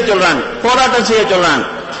 கிளர்ச்சி செய்ய சொல்றாங்க, போராட்டம் செய்ய சொல்றாங்க.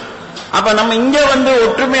 அப்ப நம்ம இங்க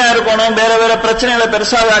ஒற்றுமையா இருக்கணும், வேற வேற பிரச்சனைகளை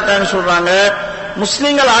பெருசாகாட்டான்னு சொல்றாங்க.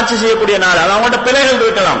 முஸ்லீம்கள் ஆட்சி செய்யக்கூடிய நாடு, அது அவங்கள்ட்ட பிழைகள்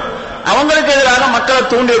இருக்கலாம், அவங்களுக்கு எதிராக மக்களை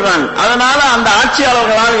தூண்டி விடுறாங்க. அதனால அந்த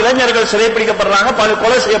ஆட்சியாளர்களால் இளைஞர்கள் சிறைப்பிடிக்கப்படுறாங்க, பல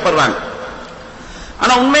கொலை செய்யப்படுறாங்க.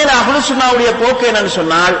 ஆனா உண்மையில அஹ்லுஸ் சுன்னாவுடைய போக்கு என்னன்னு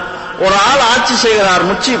சொன்னால், ஒரு ஆள் ஆட்சி செய்கிறார்,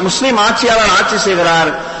 முஸ்லீம் ஆட்சியாளர் ஆட்சி செய்கிறார்,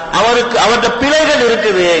 அவர்கிட்ட பிழைகள்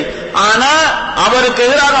இருக்குது, ஆனா அவருக்கு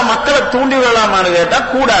எதிராக மக்களை தூண்டி விடலாமான்னு கேட்டா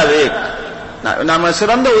கூடாது. நம்ம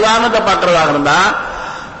சிறந்த உதாரணத்தை பார்க்கிறதாக இருந்தா,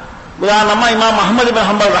 உதாரணமா இமாம் அஹ்மது பின்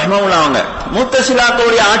ஹம்பல் ரஹ்மத்துல்லாஹி அவங்க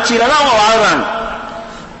முத்தசிலாக்களுடைய ஆட்சியில தான் அவங்க வாழ்றாங்க.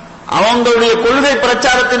 அவங்களுடைய கொள்கை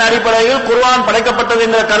பிரச்சாரத்தின் அடிப்படையில் குர்ஆன் படைக்கப்பட்டது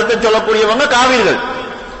என்ற கருத்தை சொல்லக்கூடியவங்க காவிர்கள்.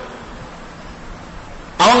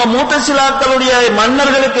 அவங்க முத்தசிலாக்களுடைய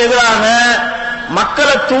மன்னர்களுக்கு எதிராக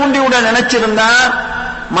மக்களை தூண்டிவிட நினைச்சிருந்தா,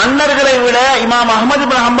 மன்னர்களை விட இமாம் அஹ்மது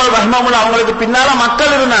பின் ஹம்பல் ரஹ்மத்துல்லாஹி அவங்களுக்கு பின்னால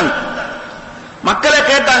மக்கள் இருந்தாங்க. மக்களை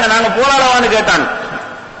கேட்டாங்க, நாங்க போராடவான்னு கேட்டாங்க.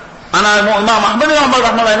 ஆனா இமாம் அஹ்மது பின் ஹம்பல்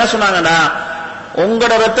ரஹ்மத்துல்லாஹி என்ன சொன்னாங்கன்னா,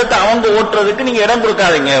 உங்களோட ரத்தத்தை அவங்க ஓட்டுறதுக்கு நீங்க இடம்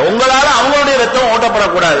கொடுக்காதீங்க, உங்களால அவங்களுடைய ரத்தம்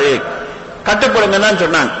ஓட்டப்படக்கூடாது, கட்டுப்படுங்கன்னு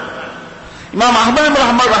சொன்னாங்க. இமாம் அஹ்மது பின்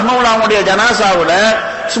ஹம்பல் ரஹ்மத்துல்லாஹி அவங்களுடைய ஜனாசாவுல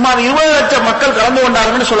சுமார் 20 லட்சம் மக்கள் கலந்து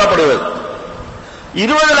கொண்டாங்கன்னு சொல்லப்படுவது.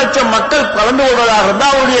 20 லட்சம் மக்கள் கலந்து கொள்வதாக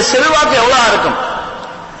இருந்தால் அவருடைய செல்வாக்கு எவ்வளவு இருக்கும்.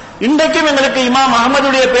 இன்றைக்கும் எங்களுக்கு இமாம்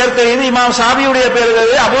அஹ்மதுடைய பேர் தெரியுது, இமாம் ஷாபியுடைய பேர்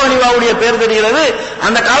தெரியுது, அபூ ஹனீஃபாவுடைய பேர் தெரிகிறது.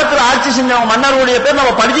 அந்த காலத்தில் ஆட்சி செஞ்சவங்க மன்னர்களுடைய பேர்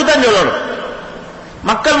நம்ம படிச்சுதான் சொல்லணும்.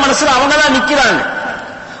 மக்கள் மனசுல அவங்க தான் நிக்கிறாங்க.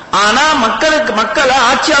 ஆனா மக்களை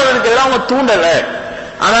ஆட்சியாளர்களுக்கு எதிராக அவங்க தூண்டல,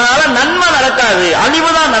 அதனால நன்மை நடக்காது,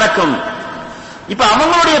 அழிவுதான் நடக்கும். இப்ப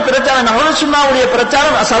அவங்களுடைய பிரச்சாரம், அஹ்லுஸ் சுன்னாவுடைய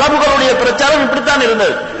பிரச்சாரம், சலபுகளுடைய பிரச்சாரம் இப்படித்தான்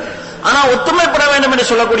இருந்தது. ஆனா ஒத்துமைப்பட வேண்டும் என்று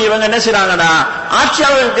சொல்லக்கூடியவங்க என்ன செய்யறாங்கன்னா,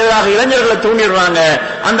 ஆட்சியாளர்களுக்கு எதிராக இளைஞர்களை தூண்டிடுறாங்க,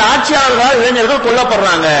 அந்த ஆட்சியாளர்களால் இளைஞர்கள்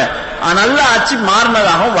கொல்லப்படுறாங்க. நல்ல ஆட்சி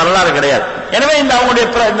மாறினதாகவும் வரலாறு கிடையாது. எனவே இந்த அவங்களுடைய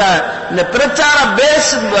இந்த பிரச்சார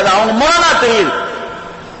பேஸ் அவங்க முரணா தெரியுது.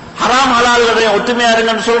 ஹராம் ஹலால்களை ஒத்துமையா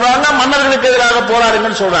இருங்கன்னு சொல்றாங்க, மன்னர்களுக்கு எதிராக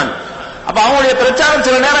போராடுங்கன்னு சொல்றாங்க. அப்ப அவங்களுடைய பிரச்சாரம்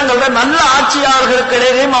சில நேரங்களில் நல்ல ஆட்சியாளர்களுக்கு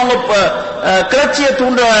இடையிலையும் அவங்க கிளர்ச்சியை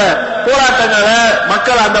தூண்ட போராட்டங்களை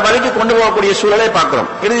மக்கள் அந்த வழிக்கு கொண்டு போகக்கூடிய சூழலை பார்க்கிறோம்.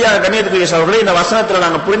 இறுதியாக கண்ணியத்துக்குரிய சகோதரர்களே, இந்த வசனத்தில்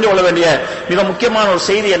நாங்கள் புரிந்து கொள்ள வேண்டிய மிக முக்கியமான ஒரு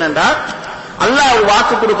செய்தி என்னென்றால், அல்லாஹ் ஒரு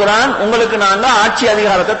வாக்கு கொடுக்கிறான், உங்களுக்கு நாங்க ஆட்சி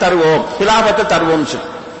அதிகாரத்தை தருவோம், ஹிலாபத்தை தருவோம்.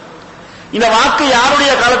 இந்த வாக்கு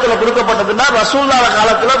யாருடைய காலத்தில் கொடுக்கப்பட்டதுன்னா, ரசூலுல்லாஹ்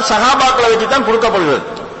காலத்தில் சஹாபாக்களை வச்சு தான் கொடுக்கப்படுகிறது.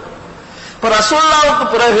 இப்ப ரசூலுல்லாஹ்வுக்கு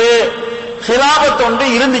பிறகு ஹிலாபத் ஒன்று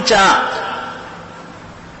இருந்துச்சா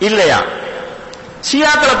இல்லையா?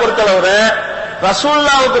 ஷியாக்களை பொறுத்தளவு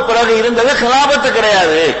ரசூலுல்லாஹ்வுக்கு பிறகு இருந்தது ஹிலாபத்து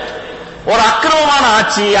கிடையாது, ஒரு அக்கிரமமான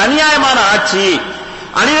ஆட்சி, அநியாயமான ஆட்சி,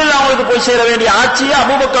 அலிரலியல்லாஹு அவங்களுக்கு போய் சேர வேண்டிய ஆட்சியை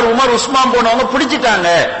அபூபக்கர், உமர், உஸ்மான் போனவங்க பிடிச்சிட்டாங்க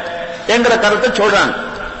என்கிற கருத்தை சொல்றாங்க.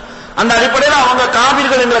 அந்த அடிப்படையில் அவங்க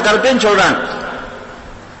காபிர்கள் என்கிற கருத்தையும் சொல்றாங்க.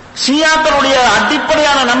 ஷியாக்களுடைய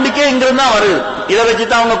அடிப்படையான நம்பிக்கை இங்கிருந்து தான் வருது. இதை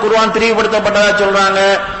வச்சுதான் அவங்க குர்ஆன் திரிவுபடுத்தப்பட்டதா சொல்றாங்க,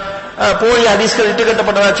 போலி ஹதீஸ்கள்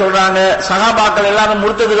இட்டுக்கட்டப்பட்டதா சொல்றாங்க, சஹாபாக்கள் எல்லாரும்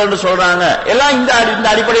முர்த்ததுகள் சொல்றாங்க. எல்லாம் இந்த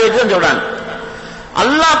அடிப்படையை வச்சு தான் சொல்றாங்க.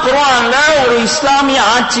 அல்லாஹ் குர்ஆன்ல ஒரு இஸ்லாமிய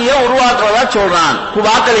ஆட்சியை உருவாக்குறதா சொல்றான்,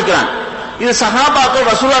 வாக்களிக்கிறான். இது சஹாபாக்கள்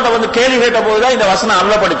ரசூலுல்லாஹ்ட்ட கேள்வி கேட்ட போதுதான் இந்த வசனம்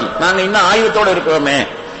அருளப்படுச்சு. நாங்க இன்னும் ஆயுதத்தோட இருக்கிறோமே,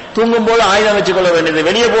 தூங்கும் போது ஆயுதம் வச்சுக்கொள்ள வேண்டியது,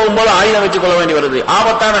 வெளியே போகும்போது ஆயுதம் வச்சுக்கொள்ள வேண்டி வருது,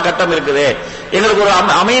 ஆபத்தான கட்டம் இருக்குது, எங்களுக்கு ஒரு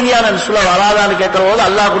அமைதியான சூழல் வராதான்னு கேட்கிற போது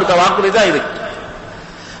அல்லாஹ் கொடுத்த வாக்குறுதி தான் இது.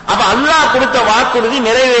 அப்ப அல்லாஹ் கொடுத்த வாக்குறுதி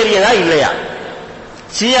நிறைவேறியதா இல்லையா?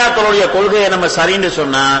 ஷியாக்களுடைய கொள்கையை நம்ம சரின்னு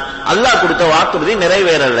சொன்னா அல்லாஹ் கொடுத்த வாக்குறுதி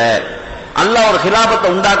நிறைவேறல. அல்லாஹ் ஒரு ஹிலாபத்தை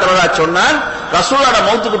உண்டாக்குறதா சொன்னால் ரசூலோட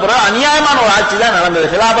மௌத்துக்கு பிறகு அநியாயமான ஒரு ஆட்சி தான் நடந்தது,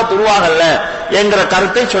 ஹிலாபத் உருவாகல என்கிற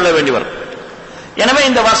கருத்தை சொல்ல வேண்டி வரும். எனவே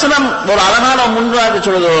இந்த வசனம் ஒரு அழகான முன்வாக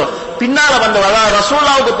சொல்லுதோ, பின்னால வந்த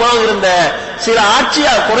ரசூலுல்லாவுக்கு போக இருந்த சில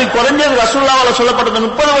ஆட்சியா குறைஞ்சது ரசூலுல்லாவால் சொல்லப்பட்டது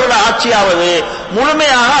 30 வருட ஆட்சியாவது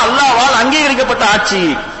முழுமையாக அல்லாஹ்வால் அங்கீகரிக்கப்பட்ட ஆட்சி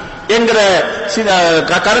என்கிற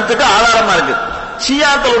கருத்துக்கு ஆதாரமா இருக்கு.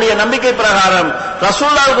 ஷியாக்களுடைய நம்பிக்கை பிரகாரம்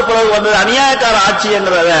ரசூலுல்லாவுக்கு பிறகு வந்தது அநியாயக்கார ஆட்சி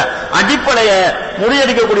என்கிறத அடிப்படையை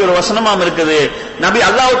முறியடிக்கக்கூடிய ஒரு வசனமாம் இருக்குது. நபி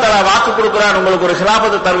அல்லாஹ் தஆலா வாக்கு கொடுக்கிறான், உங்களுக்கு ஒரு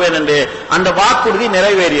ஹிலாபத்தை தருவேன் என்று. அந்த வாக்குறுதி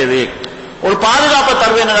நிறைவேறியது. ஒரு பாதுகாப்பை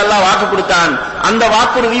தருவேன் என்று அல்லாஹ் வாக்கு கொடுத்தான், அந்த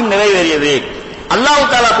வாக்குறுதியும் நிறைவேறியது. அல்லாஹ்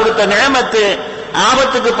தஆலா கொடுத்த நியமத்து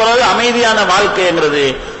ஆபத்துக்கு பிறகு அமைதியான வாழ்க்கை என்கிறது,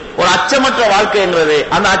 ஒரு அச்சமற்ற வாழ்க்கை என்கிறது.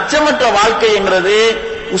 அந்த அச்சமற்ற வாழ்க்கை என்கிறது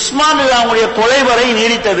உஸ்மான் ரலியல்லாஹுடைய கொலை வரை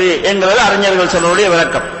நீடித்தது என்கிறது அறிஞர்கள் சொல்லுடைய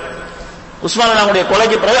விளக்கம். உஸ்மான் ரலியல்லாஹுடைய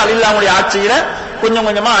கொலைக்கு பிறகு அலி ரலியல்லாஹுடைய ஆட்சியில கொஞ்சம்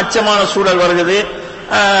கொஞ்சமா அச்சமான சூழல் வருகிறது,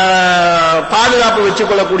 பாதுகாப்பு வச்சுக்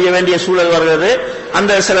கொள்ளக்கூடிய வேண்டிய சூழல் வருகிறது.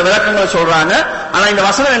 அந்த சில விளக்கங்களை சொல்றாங்க. ஆனா இந்த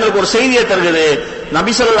வசனம் எங்களுக்கு ஒரு செய்தியை தருகிறது.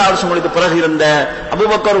 நபி ஸல்லல்லாஹு அலைஹி வஸல்லம் பிறகு இருந்த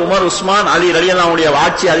அபூபக்கர், உமர், உஸ்மான், அலி ரலியல்லாஹுடைய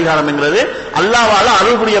ஆட்சி அதிகாரம் என்கிறது அல்லாஹ்வால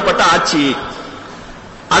அருள் புரியப்பட்ட ஆட்சி.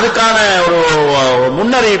 அதுக்கான ஒரு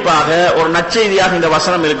முன்னறிவிப்பாக ஒரு நற்செய்தியாக இந்த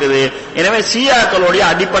வசனம் இருக்குது. எனவே ஷியாக்களுடைய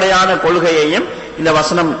அடிப்படையான கொள்கையையும் இந்த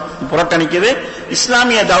வசனம் புறக்கணிக்குது.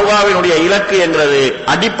 இஸ்லாமிய தௌவாவினுடைய இலக்கு என்கிறது,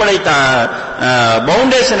 அடிப்படை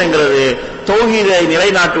பவுண்டேஷன் என்கிறது தௌஹீதை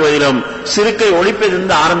நிலைநாட்டுவதிலும் சிறுக்கை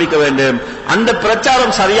ஒழிப்பதிலிருந்து ஆரம்பிக்க வேண்டும். அந்த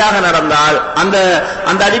பிரச்சாரம் சரியாக நடந்தால்,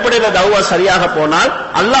 அந்த அடிப்படையில் தௌவா சரியாக போனால்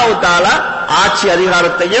அல்லாஹ் தஆலா ஆட்சி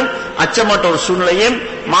அதிகாரத்தையும் அச்சமற்ற ஒரு சூழ்நிலையும்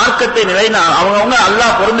மார்க்கத்தை அவங்கவுங்க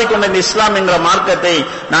அல்லாஹ் பொருந்திக் கொண்ட இந்த இஸ்லாம் என்கிற மார்க்கத்தை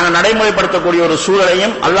நாங்கள் நடைமுறைப்படுத்தக்கூடிய ஒரு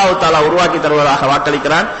சூழலையும் அல்லாஹ் தஆலா உருவாக்கி தருவதாக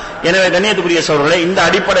வாக்களிக்கிறான். எனவே கண்ணியத்துக்குரிய சகோதரர்களே, இந்த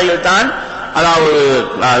அடிப்படையில் தான் அதாவது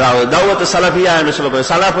தௌவத்து சலஃபியா என்று சொல்லப்படுது.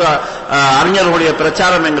 சலஃப் அறிஞர்களுடைய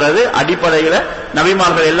பிரச்சாரம் என்கிறது அடிப்படையில்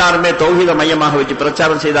நபிமார்கள் எல்லாருமே தௌஹீத மையமாக வச்சு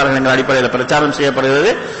பிரச்சாரம் செய்தார்கள் என்ற அடிப்படையில் பிரச்சாரம்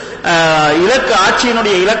செய்யப்படுகிறது. இலக்கு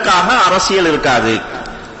ஆட்சியினுடைய இலக்காக அரசியல் இருக்காது.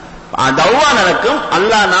 தௌவா நடக்கும்,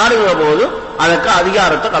 அல்லாஹ் நாடுகிற போது அதற்கு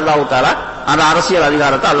அதிகாரத்தை அல்லாஹ் தஆலா, அந்த அரசியல்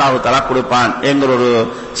அதிகாரத்தை அல்லாஹ் தஆலா கொடுப்பான் என்கிற ஒரு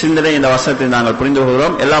சிந்தனை இந்த வசனத்தை நாங்கள் புரிந்து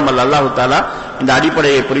கொள்கிறோம். எல்லாம் வல்ல அல்லாஹ் தஆலா இந்த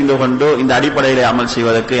அடிப்படையை புரிந்து கொண்டு இந்த அடிப்படையிலே அமல்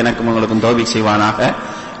செய்வதற்கு எனக்கும் உங்களுக்கும் தௌஃபீக் செய்வானாக.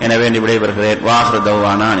 எனவே விடைபெறுகிறேன். வாஹிரு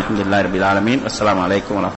தௌவானா அல்ஹம்துலில்லாஹி ரப்பில் ஆலமீன். அஸ்ஸலாமு அலைக்கும்.